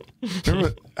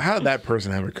 How did that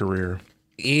person have a career?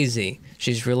 Easy.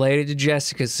 She's related to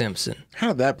Jessica Simpson. How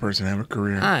did that person have a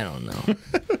career? I don't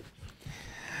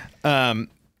know.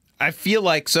 I feel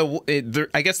like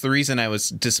I guess the reason I was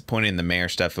disappointed in the mayor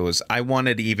stuff was I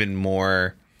wanted even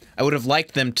more. I would have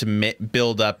liked them to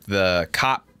build up the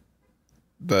cop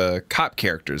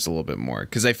characters a little bit more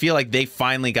because I feel like they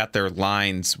finally got their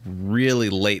lines really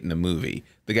late in the movie.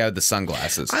 The guy with the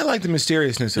sunglasses. I like the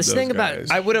mysteriousness of those thing about- guys.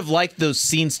 I would have liked those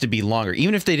scenes to be longer,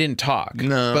 even if they didn't talk.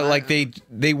 No, but like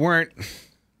they weren't.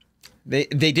 They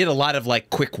did a lot of like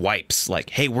quick wipes, like,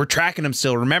 "Hey, we're tracking them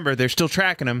still. Remember, they're still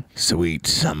tracking them." Sweet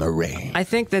summer rain. I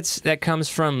think that comes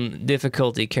from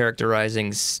difficulty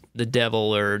characterizing the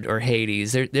devil or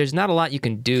Hades. There's not a lot you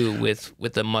can do with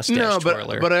a mustache No,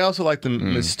 twirler. but I also like the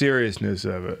mysteriousness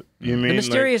of it. You mean the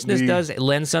mysteriousness does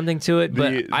lend something to it,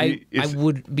 but I it's-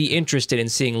 would be interested in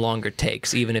seeing longer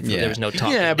takes, even if there was no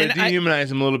talking. Yeah, but And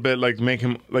dehumanize him a little bit, like make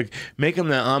him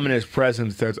the ominous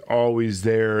presence that's always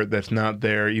there, that's not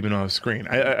there even off screen.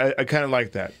 I kind of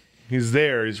like that. He's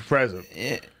there, he's present.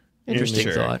 Interesting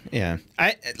Sure. thought. Yeah,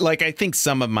 I think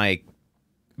some of my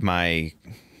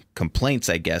complaints,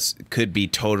 I guess, could be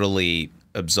totally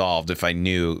absolved if I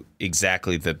knew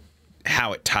exactly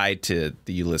how it tied to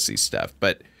the Ulysses stuff,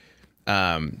 but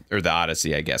or the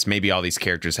Odyssey, I guess. Maybe all these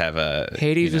characters have a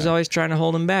Hades was always trying to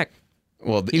hold him back.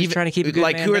 well, he was trying to keep a good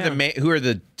like man who down. who are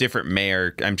the different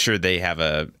mayor? I'm sure they have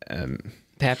a.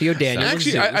 Papio Daniel.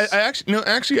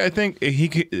 Actually, I think he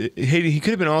could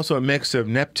have been also a mix of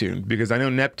Neptune, because I know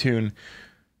Neptune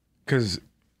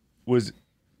was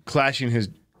clashing his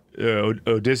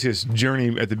Odysseus'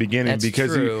 journey at the beginning. That's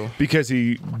true. because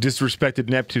he disrespected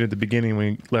Neptune at the beginning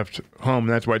when he left home.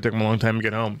 That's why it took him a long time to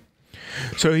get home.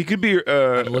 So he could be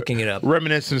I'm looking it up.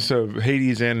 reminiscence of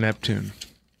Hades and Neptune,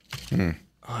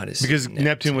 Odyssey, because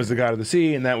Neptune was the god of the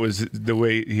sea, and that was the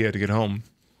way he had to get home.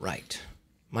 Right.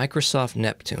 Microsoft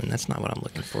Neptune. That's not what I'm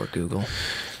looking for, Google.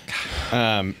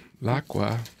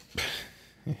 L'Aqua.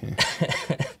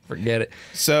 Forget it.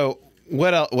 So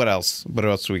what else? What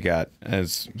else do we got?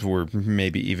 As we're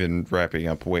maybe even wrapping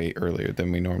up way earlier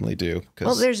than we normally do.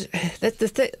 Well, that's the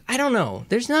thing. I don't know.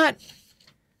 There's not.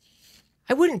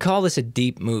 I wouldn't call this a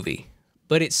deep movie,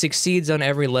 but it succeeds on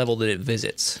every level that it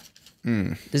visits.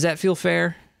 Does that feel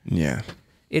fair? Yeah.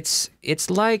 It's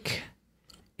like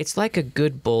a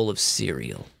good bowl of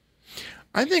cereal.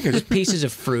 I think it's Pieces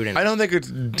of fruit in I it. don't think it's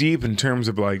deep in terms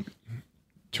of like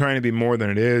trying to be more than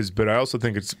it is, but I also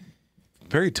think it's a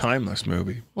very timeless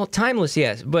movie. Well, timeless,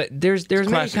 yes, but there's many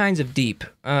classic. kinds of deep.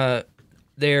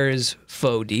 There's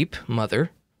faux deep, Mother,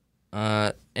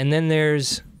 and then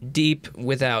there's deep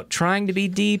without trying to be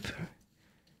deep.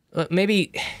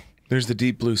 Maybe There's the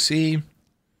deep blue sea.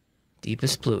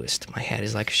 deepest, bluest. My head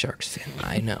is like a shark's fin.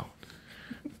 I know.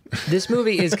 This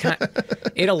movie is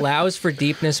it allows for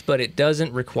deepness, but it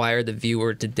doesn't require the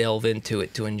viewer to delve into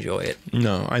it to enjoy it.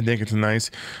 No, I think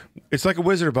it's like a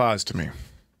Wizard of Oz to me.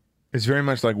 It's very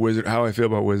much like how I feel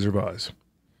about Wizard of Oz.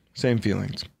 Same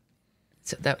feelings.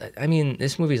 So I mean,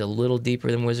 this movie's a little deeper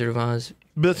than Wizard of Oz.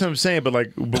 But that's what I'm saying. But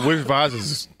Wizard of Oz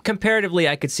is Comparatively,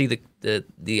 I could see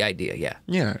the idea.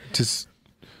 Yeah. just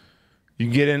you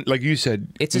get in, like you said,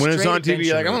 It's a when it's straight on TV,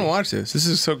 you're like, adventure I want to movie. watch this. This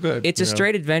is so good. It's a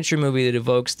straight adventure movie that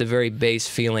evokes the very base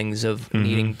feelings of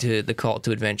needing the call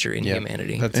to adventure in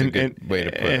humanity. That's a good way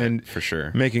to put it, for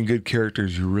sure. Making good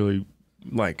characters you really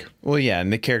like. Well, yeah,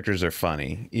 and the characters are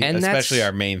funny, And especially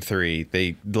that's- our main three.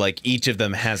 They each of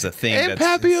them has a thing And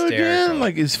that's Papio hysterical.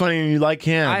 again, it's funny and you like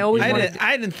him. I always I wanted.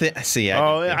 didn't think. See, I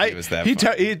didn't think he was that.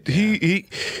 funny.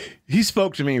 He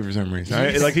spoke to me for some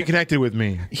reason. He connected with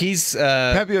me. He's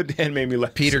Papio Dan made me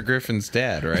laugh. Peter Griffin's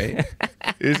dad, right?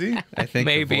 Is he? I think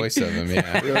Maybe. the voice of him.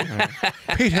 Yeah.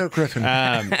 Peter Griffin.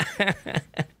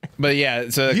 But yeah,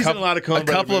 so He's in a lot of Coen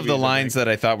Brother couple of the movies, I lines that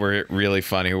I thought were really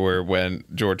funny were when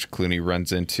George Clooney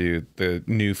runs into the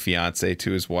new fiance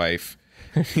to his wife.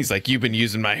 He's like, "You've been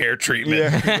using my hair treatment."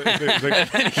 Yeah.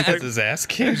 He has his ass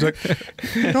kicked.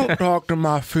 Don't talk to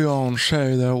my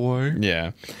fiance that way.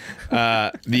 Yeah.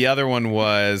 The other one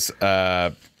was,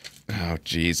 oh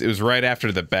geez, it was right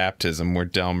after the baptism where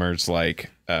Delmer's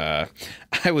like, I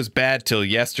was bad till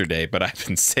yesterday, but I've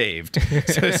been saved.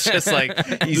 So it's just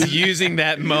like he's using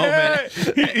that moment.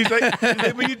 Yeah. He's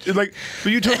like,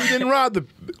 but you told me you didn't rob the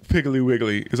Piggly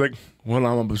Wiggly. He's like, well,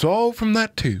 I'm absolved from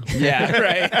that too. Yeah,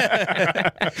 right.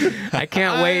 I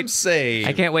can't I'm wait. saved.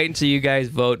 I can't wait until you guys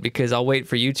vote because I'll wait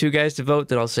for you two guys to vote.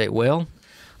 Then I'll say, well,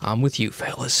 I'm with you,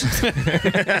 fellas.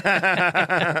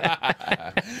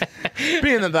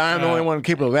 Being that I'm the only one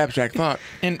capable of abstract thought.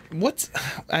 And what's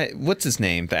his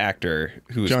name? The actor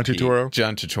who was John Pete? Turturro?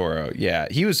 John Turturro. Yeah,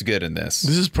 he was good in this.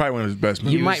 This is probably one of his best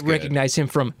movies. You might good. recognize him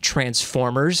from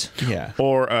Transformers. Yeah,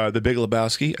 Or The Big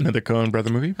Lebowski, another Coen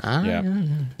Brother movie. yeah.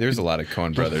 There's a lot of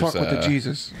Coen brothers Fuck with the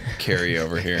Jesus. carry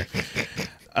over here.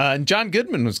 And John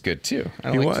Goodman was good too.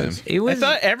 I He liked was. him. He was- I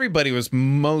thought everybody was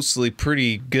mostly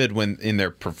pretty good when in their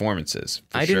performances.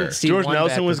 For I sure. didn't see George one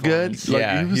Nelson bad was good. performance.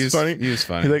 Yeah, he was funny. he was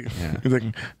funny. He's like,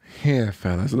 yeah,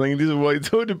 fellas. Like, he's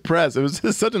so depressed. It was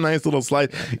just such a nice little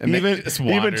slide. And they Even just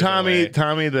wandered away.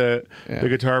 Tommy, the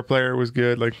guitar player was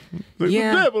good. Like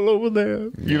Yeah. the devil over there.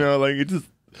 You know, like it just.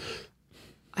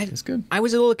 It's good. I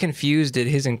was a little confused at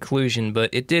his inclusion,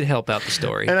 but it did help out the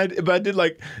story. And I did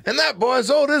like, and that boy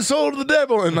sold his soul to the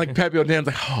devil, and like Papio Dan's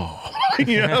like, oh,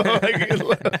 you know,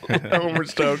 like Homer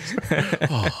Stokes,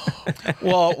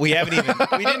 Well, we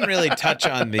didn't really touch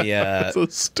on the so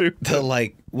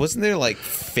stupid. wasn't there like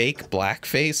fake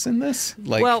blackface in this?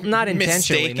 Like, well, not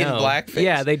intentionally. mistaken No. blackface.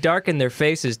 Yeah, they darkened their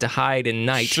faces to hide in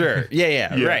night. Sure.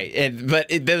 Yeah, right. But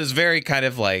it was very kind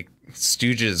of like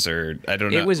Stooges, or I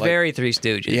don't know. It was like- very Three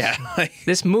Stooges. Yeah. Like,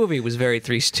 This movie was very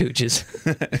Three Stooges.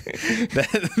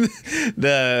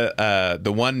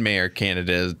 the one mayor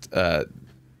candidate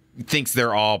thinks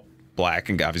they're all black,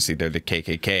 and obviously they're the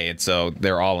KKK, and so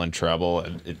they're all in trouble.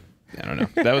 And I don't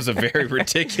know. That was a very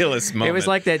ridiculous moment. It was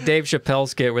like that Dave Chappelle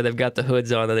skit where they've got the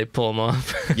hoods on and they pull them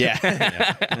off. yeah.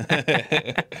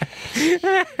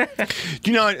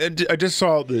 You know, I just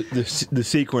saw the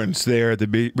sequence there at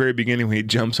the very beginning when he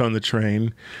jumps on the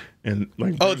train, and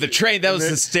like Oh, the train. That was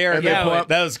hysterical. and they pull up-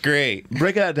 That was great.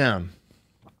 break that down.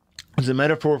 It's a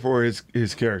metaphor for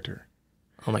his character.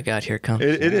 Oh my God, here it comes.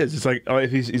 It is. It's like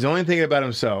if he's only thinking about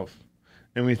himself,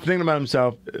 and when he's thinking about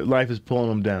himself, life is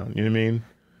pulling him down. You know what I mean?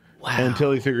 Wow.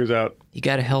 Until he figures out You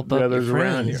got to help the up others your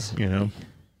around you. friends. You know?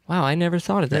 Wow, I never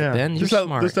thought of that, Ben. You're just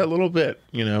smart. just that little bit.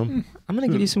 You know? I'm going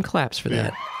to give you some claps for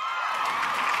that.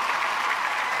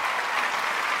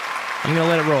 I'm going to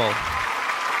let it roll.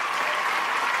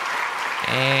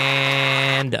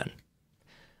 And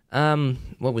done.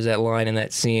 What was that line in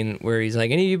that scene where he's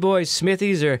like, any of you boys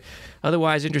Smithies or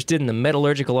otherwise interested in the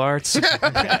metallurgical arts?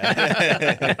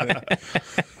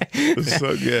 It's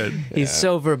so good. He's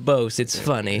so verbose, it's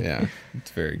funny. Yeah,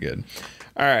 it's very good.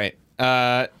 All right.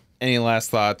 Any last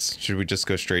thoughts? Should we just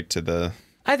go straight to the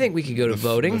I think we could go to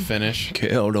voting. the finish?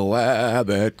 Kill the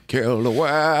wabbit. Kill the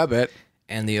wabbit.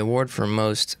 And the award for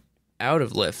most out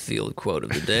of left field quote of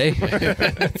the day.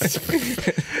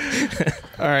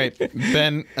 All right,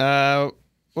 Ben.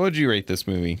 What would you rate this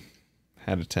movie?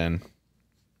 Out of 10.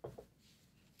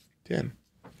 10.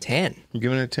 10. I'm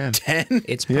giving it a 10. 10?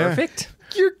 It's Yeah. perfect.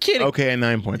 You're kidding. Okay, a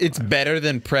 9.5. It's better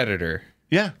than Predator.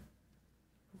 Yeah.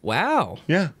 Wow.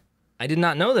 Yeah. I did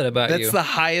not know that about That's you. the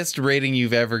highest rating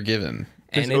you've ever given.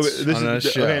 And This on a is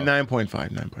show. okay. 9.5.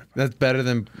 9.5. That's better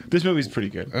than. This movie's pretty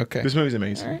good. Okay. This movie's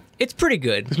amazing. it's pretty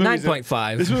good. This movie's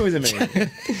 9.5. This movie's amazing.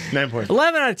 9.5.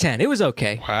 11 out of 10. It was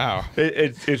okay. Wow.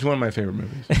 It's one of my favorite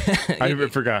movies. I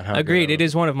forgot how. Agreed. good It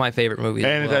is one of my favorite movies.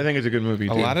 And as well. I think it's a good movie. A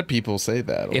too. lot of people say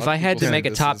that. If I had to make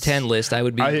a top 10 list, I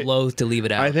would be I- loath to leave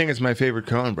it out. I think it's my favorite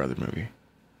Coen Brother movie.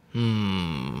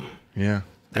 Yeah.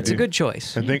 That's a good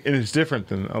choice. I think and it's different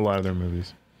than a lot of their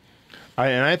movies.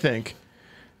 I think,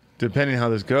 depending how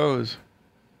this goes,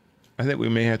 I think we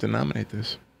may have to nominate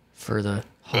this For the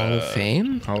Hall of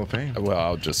Fame? Hall of Fame. Well,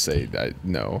 I'll just say that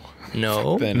no.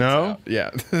 No. Then No? it's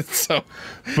out. Yeah. So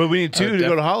But we need two to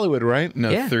go to Hollywood, right? no,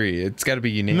 Yeah. 3. It's got to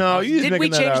be unanimous. No, you just Did we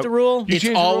making that change up. the rule? You It's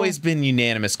changed the always rule? been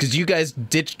unanimous because you guys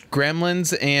ditched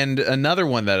Gremlins and another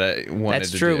one that I wanted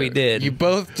That's to true, do. we did. You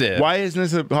both did. Why isn't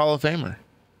this a Hall of Famer?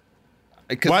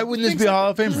 'Cause why the wouldn't this things be a I- Hall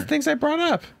of these are Famer? the things I brought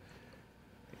up.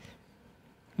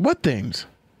 What things?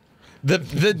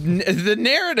 The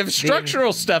narrative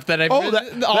structural stuff that I've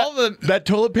that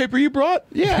toilet paper you brought?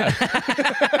 yeah.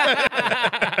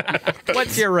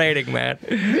 What's your rating, man?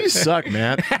 You suck,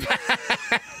 man.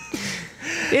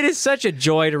 It is such a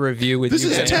joy to review with This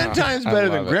you is guys. 10 times I better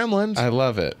than love it. Gremlins. I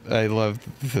love it. I love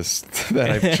this that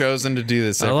I've chosen to do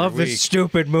this. I every love week. this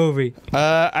stupid movie.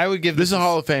 I would give This is a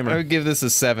Hall of Famer. I would give this a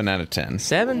 7 out of 10.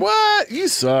 7? What? You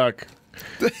suck.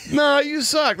 No, you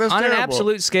suck. That's On terrible. an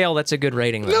absolute scale, that's a good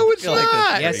rating. Though. No, it's feel like that's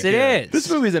not. yes, it is. This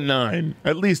movie's a 9.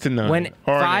 At least a 9. When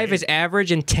Or an 5 8. is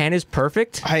average and 10 is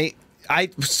perfect,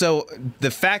 So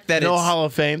the fact that no it's Hall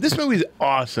of Fame. This movie's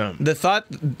awesome. the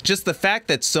fact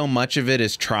that so much of it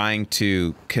is trying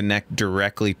to connect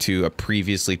directly to a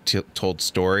previously told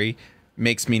story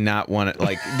makes me not want to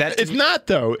like that. It's not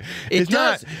though. It It's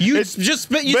does. not. You It's- just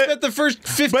spent but- spent the first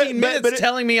 15 but- minutes but it-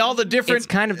 telling me all the different. it's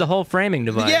kind of the whole framing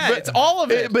device. Yeah, it's all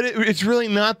of it. But it's really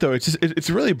not though. It's just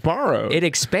it's really borrowed. It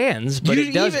expands, but you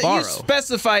it does even, borrow. You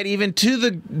specified even to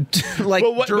the like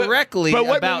But what- but- directly but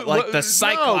what- about but- like the no,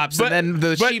 Cyclops but- and then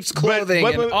the but- sheep's clothing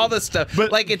but- and all this stuff.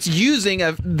 but- like it's using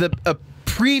a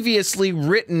previously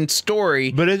written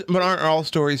story. but aren't all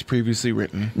stories previously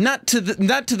written? Not to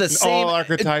the same All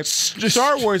archetypes.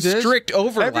 Star Wars is strict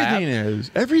overlap. Everything is.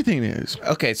 Everything is.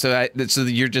 Okay, so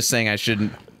you're just saying I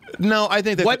shouldn't. No, I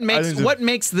think that What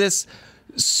makes this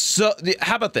so?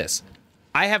 How about this?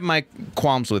 I have my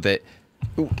qualms with it.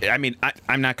 I mean,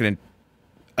 I'm not going to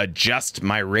adjust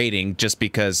my rating just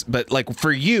because, but like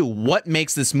for you, what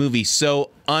makes this movie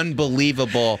so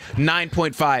unbelievable?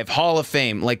 9.5 Hall of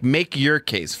Fame. Like, make your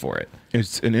case for it.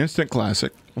 It's an instant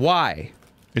classic. Why?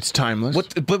 It's timeless.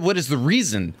 But what is the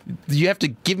reason? You have to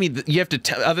give me. You have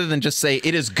to other than just say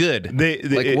it is good.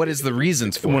 What is the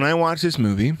reasons for when it? I watch this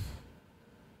movie,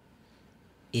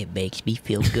 It makes me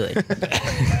feel good.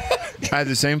 I had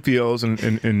the same feels of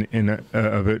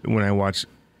it when I watched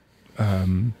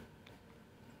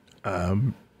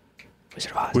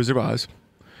Wizard of Oz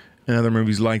and other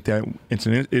movies like that.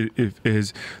 It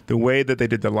is the way that they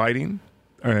did the lighting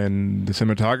and the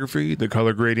cinematography, the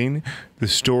color grading, the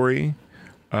story.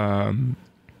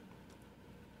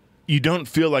 You don't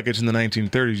feel like it's in the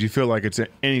 1930s. You feel like it's at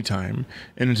any time,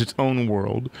 and it's its own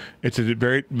world. It's a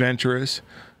very adventurous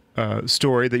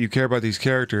story that you care about these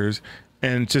characters,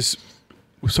 and just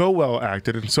so well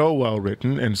acted and so well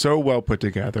written and so well put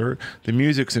together. The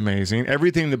music's amazing.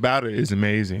 Everything about it is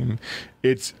amazing.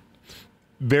 It's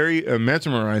very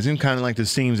mesmerizing, kind of like the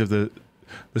scenes of the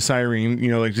siren.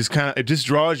 You know, like just kind of it just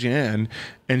draws you in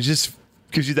and just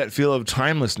gives you that feel of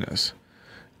timelessness.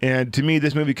 And to me,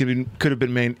 this movie could have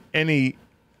been made any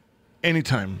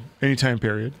time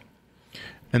period.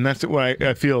 And that's what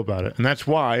I feel about it, and that's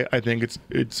why I think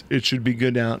it should be go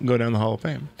down the Hall of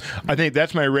Fame. I think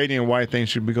that's my rating and why I think it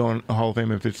should be going the Hall of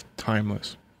Fame if it's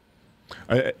timeless,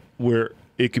 where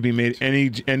it could be made any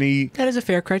That is a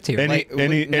fair criteria.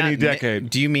 any decade.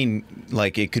 Do you mean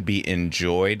like it could be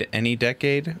enjoyed any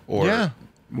decade, or Yeah.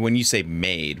 when you say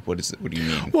made, what is it? What do you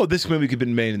mean? Well, this movie could have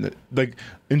been made in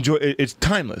enjoy. It's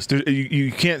timeless.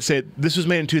 You can't say this was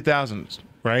made in 2000s,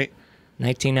 right?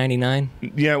 1999.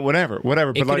 Yeah, whatever. It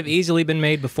But could have easily been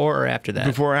made before or after that.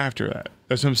 before or after that.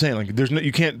 That's what I'm saying. Like, there's no,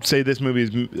 you can't say this movie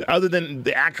is other than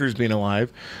the actors being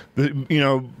alive.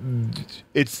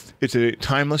 It's a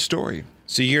timeless story.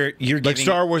 So you're giving,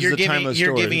 Star Wars you're is a giving, timeless You're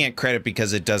story. giving it credit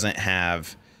because it doesn't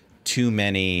have too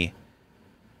many.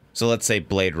 So let's say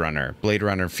Blade Runner. Blade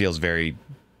Runner feels very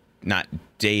not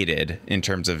dated in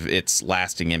terms of its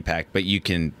lasting impact, but you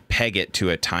can peg it to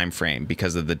a time frame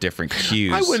because of the different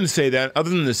cues. I wouldn't say that, other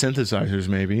than the synthesizers,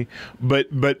 maybe. But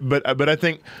I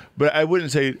think, but I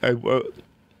wouldn't say.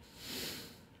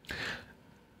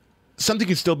 something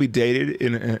can still be dated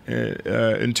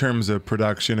in terms of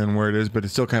production and where it is, but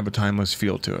it's still kind of a timeless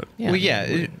feel to it. Well,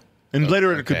 yeah. And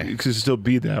later okay. it could still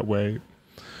be that way.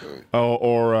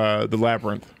 Or The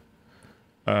Labyrinth.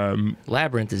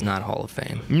 Labyrinth is not Hall of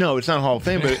Fame. No, it's not Hall of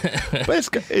Fame, but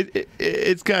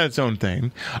it's got its own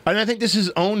thing, and I think this is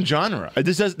its own genre.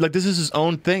 This is its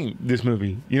own thing. This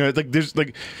movie, it's like there's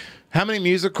like how many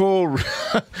musical.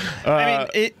 I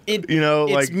mean,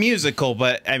 it's like musical,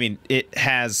 but I mean, it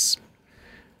has.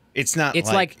 It's not.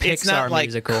 It's like Pixar it's not like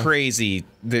musical. Crazy.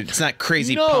 It's not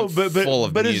crazy. No, pump but full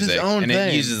of it's music, its own and thing.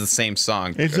 it uses the same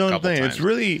song. Its a own couple thing. times. It's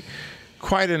really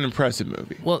quite an impressive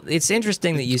movie. Well, it's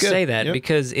interesting that you good. say that Yep.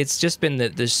 because it's just been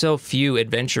that there's so few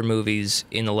adventure movies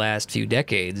in the last few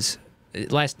decades.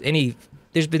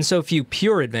 There's been so few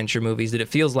pure adventure movies that it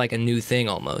feels like a new thing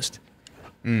almost.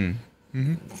 Am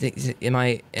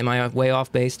I way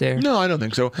off base there? No, I don't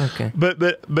think so. Okay.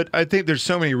 But I think there's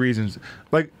so many reasons.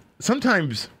 Like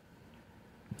sometimes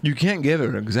you can't give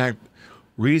an exact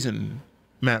reason,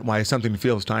 Matt, why something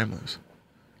feels timeless.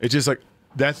 It's just like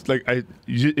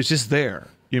it's just there.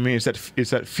 You know what I mean it's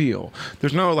that feel.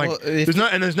 There's no like Well,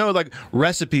 there's no like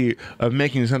recipe of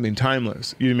making something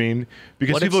timeless. You know what I mean?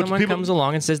 Because What if someone comes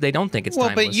along and says they don't think it's Well,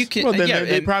 timeless? but you can. well, then yeah,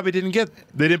 they and- probably didn't get.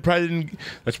 Probably didn't.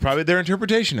 That's probably their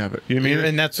interpretation of it. You know what I mean?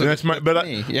 And that's my. But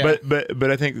me, yeah.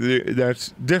 but I think that's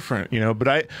different.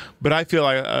 But I feel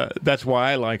like that's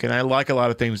why I like it. I like a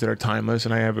lot of things that are timeless,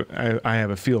 and I have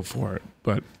a feel for it.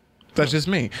 But that's just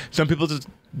me. Some people just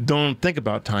don't think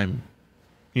about time.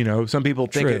 Some people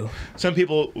think True. some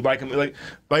people like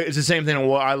it's the same thing.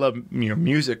 Well, I love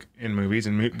music in movies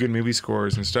and good movie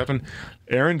scores and stuff. And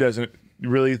Aaron doesn't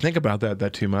really think about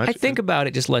that too much. I think about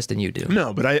it just less than you do.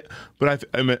 No, but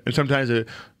I mean, sometimes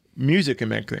music can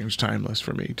make things timeless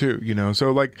for me too.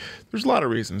 So like there's a lot of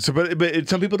reasons. So but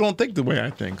some people don't think the way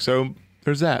I think. So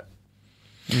there's that.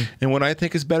 And what I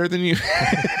think is better than you.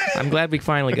 I'm glad we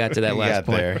finally got to that You last got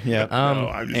point. there. Yeah.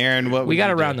 I'm just- Aaron, what We would got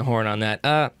you to round do? the horn on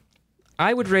that.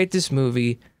 I would rate this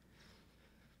movie.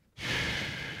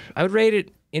 I would rate it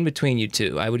in between you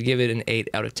two. I would give it an 8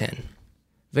 out of 10.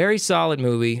 Very solid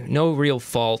movie. No real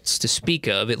faults to speak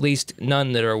of. At least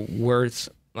none that are worth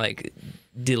like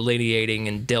delineating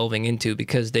and delving into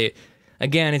because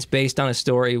it's based on a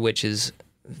story which is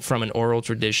from an oral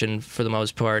tradition for the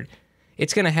most part.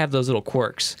 It's going to have those little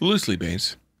quirks. loosely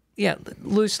based. Yeah,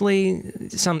 loosely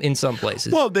in some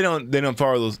places. Well, they don't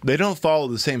follow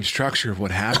the same structure of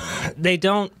what happened They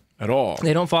don't at all.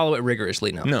 follow it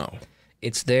rigorously, no. No.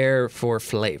 It's there for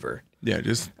flavor. Yeah,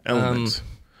 just elements.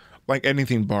 Like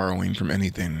anything borrowing from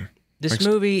anything. This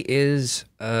movie is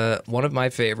one of my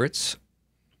favorites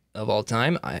of all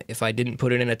time. If I didn't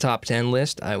put it in a top 10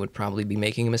 list, I would probably be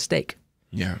making a mistake.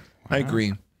 Yeah, I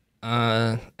agree.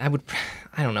 I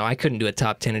don't know. I couldn't do a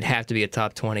top 10. It'd have to be a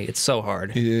top 20. It's so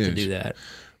hard to is. do that.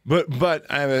 But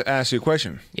I have to ask you a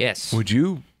question. Yes. Would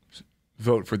you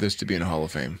vote for this to be in a Hall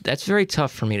of Fame? That's very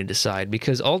tough for me to decide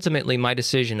because ultimately my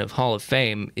decision of Hall of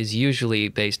Fame is usually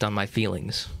based on my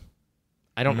feelings.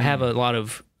 I don't have a lot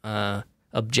of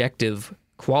objective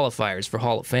qualifiers for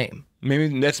Hall of Fame.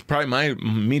 Maybe that's probably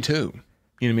me too.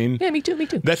 You know what I mean? Yeah, me too.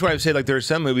 That's why I would say like there are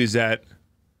some movies that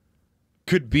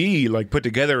could be like put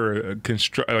together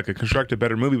construct a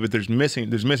better movie, but there's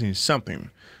missing something.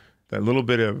 That little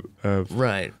bit of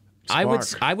Right.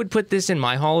 Spark. I would put this in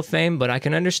my Hall of Fame, but I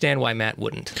can understand why Matt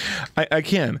wouldn't. I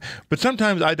can, but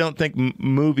sometimes I don't think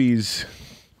movies.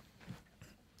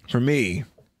 For me,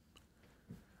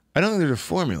 I don't think there's a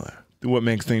formula. What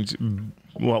makes things,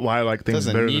 why I like things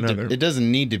better than others. It doesn't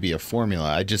need to be a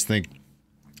formula. I just think,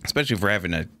 especially if we're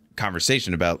having a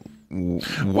conversation about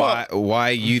why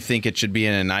you think it should be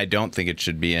in and I don't think it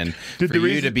should be in, for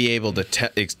you to be able to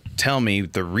tell me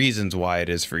the reasons why it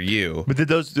is for you. But did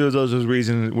those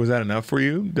reasons, was that enough for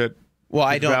you? That Well,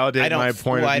 I to don't. validate I don't. my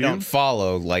point of I view? don't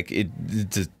follow like it.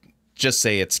 To just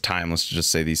say it's timeless. To just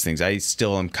say these things. I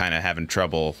still am kind of having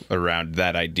trouble around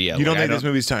that idea. You don't Like, think this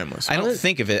movie's timeless? I don't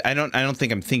think of it. I don't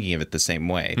think I'm thinking of it the same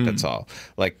way. That's all.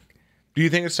 Like, Do you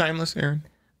think it's timeless, Aaron?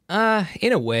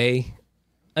 In a way.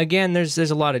 Again, there's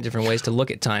a lot of different ways to look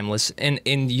at timeless. And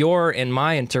in your and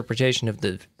my interpretation of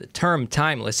the term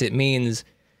timeless, it means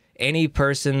any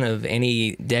person of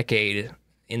any decade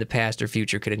in the past or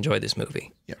future could enjoy this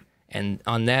movie. Yeah. And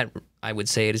on that, I would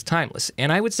say it is timeless.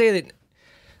 And I would say that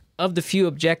of the few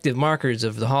objective markers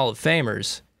of the Hall of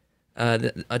Famers,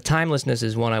 a timelessness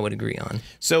is one I would agree on.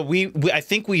 so I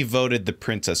think we voted The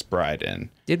Princess Bride in.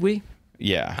 Did we?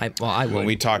 Yeah. I when would.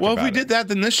 we talked Well, about if we it. did that,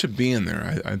 then this should be in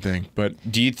there, I think. But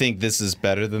Do you think this is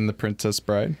better than The Princess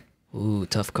Bride? Ooh,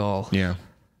 tough call. yeah,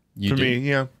 You for do? me,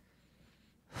 yeah.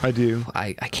 I do.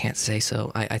 I can't say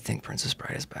so. I think Princess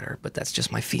Bride is better, but that's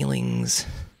just my feelings.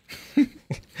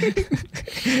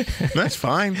 That's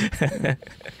fine.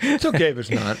 It's okay if it's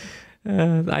not.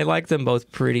 I like them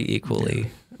both pretty equally,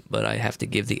 but I have to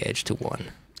give the edge to one.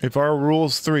 If our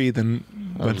rule's 3, then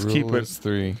let's keep Rule it. is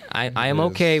 3. I am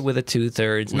okay with a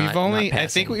 2/3. I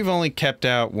think we've only kept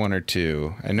out 1 or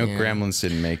 2. I know Gremlins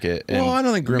didn't make it. And Well, I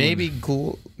don't think Gremlins- maybe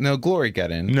Glory got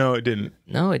in. No, it didn't.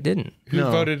 No, it didn't. Who no.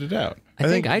 voted it out? I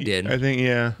think I did. I think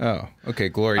yeah. Oh, okay.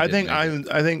 Glory. I didn't think make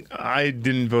it. I think I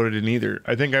didn't vote it in either.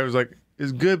 I think I was like,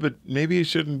 it's good, but maybe it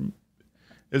shouldn't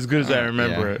as good as I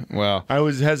remember yeah. it. Well, I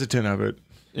was hesitant of it.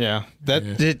 yeah.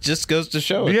 It just goes to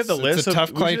show. Do you it's, have the it's list a of-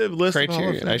 tough we should have a list of all of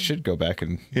criteria. them. I should go back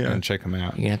and check them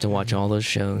out. You have to watch all those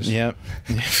shows. Yep.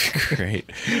 Great.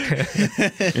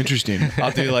 Interesting. I'll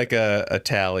do like a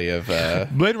tally of.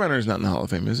 Blade Runner is not in the Hall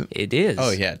of Fame, is it? It is. Oh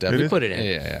yeah, definitely. We put it in.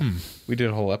 Yeah. We did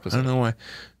a whole I episode. don't know why.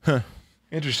 Huh.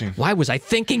 Interesting. Why was I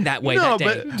thinking that way No, that day?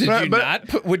 but- Did you not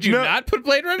put? Would you no. not put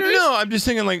Blade Runner in? No, I'm just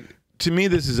thinking like to me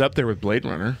this is up there with Blade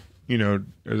Runner. You know,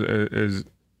 as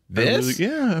This?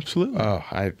 yeah, absolutely. Oh,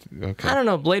 okay. I don't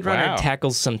know. Blade Runner Wow.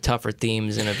 tackles some tougher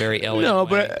themes in a very elegant No,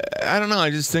 way. but I don't know. I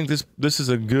just think this is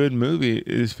a good movie,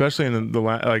 especially in the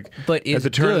like But at is the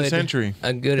turn of the good century.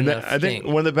 a good And enough I think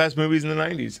thing? one of the best movies in the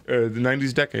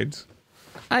 '90s decades.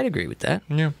 I'd agree with that.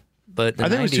 Yeah, But the I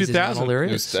think it was 90s is not all 2000. there I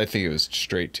is. think it was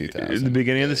straight in the 2000.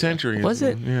 beginning of the century. Was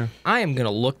it? Yeah, I am going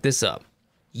to look this up.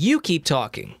 You keep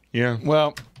talking. yeah.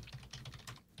 Well,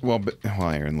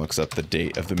 Aaron looks up the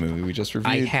date of the movie we just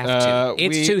reviewed. I have to.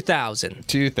 It's 2000.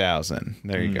 2000.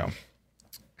 There you go.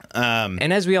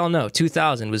 And as we all know,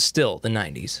 2000 was still the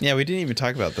 90s. Yeah, we didn't even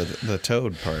talk about the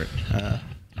toad part.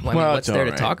 I mean, Well, what's it's there all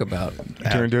to right. talk about?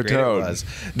 Turned to a Great it toad. was.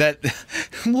 That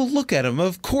well, look at him.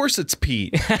 Of course, it's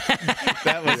Pete.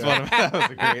 That was that was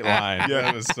a great line. Yeah.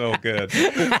 That was so good.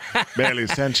 Barely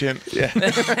sentient.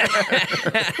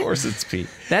 Of course, it's Pete.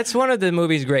 That's one of the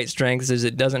movie's great strengths is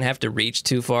it doesn't have to reach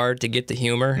too far to get the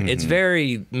humor. It's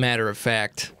very matter of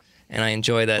fact, and I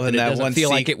enjoy that. Well, that and it that doesn't one feel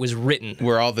like sequ- it was written.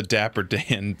 Where all the Dapper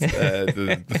Dans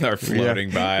are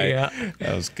floating by. Yeah.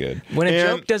 That was good. When a And-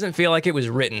 joke doesn't feel like it was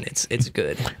written, it's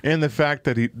good. And the fact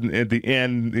that he at the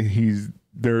end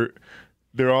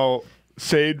they're all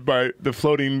saved by the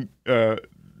floating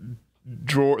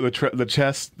drawer, the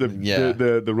chest,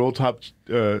 the roll top.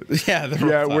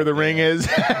 Yeah, Where the ring is.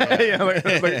 Yeah,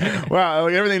 like, wow,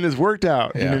 like everything is worked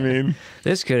out. You know what I mean?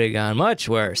 This could have gone much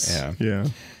worse. Yeah. Yeah.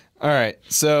 All right.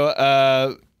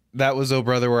 So that was Oh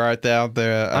Brother, Where Art Thou?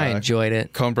 I enjoyed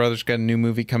it. Coen Brothers got a new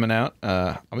movie coming out.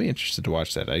 I'll be interested to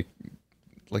watch that.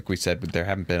 Like we said, there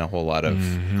haven't been a whole lot of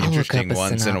interesting up a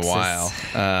ones in a while.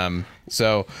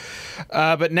 synopsis.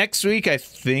 But next week I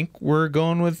think we're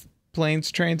going with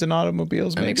Planes, Trains, and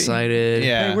Automobiles. I'm maybe. excited.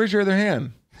 Yeah. Hey, where's your other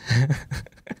hand?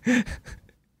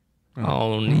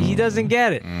 Oh, he doesn't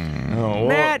get it. Oh,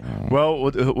 Matt! Well,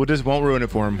 we'll just won't ruin it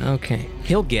for him. Okay,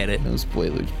 he'll get it. No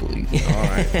spoilers, please. All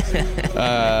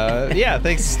right. Yeah.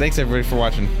 Thanks everybody for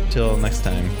watching. Till next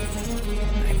time.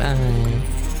 Bye.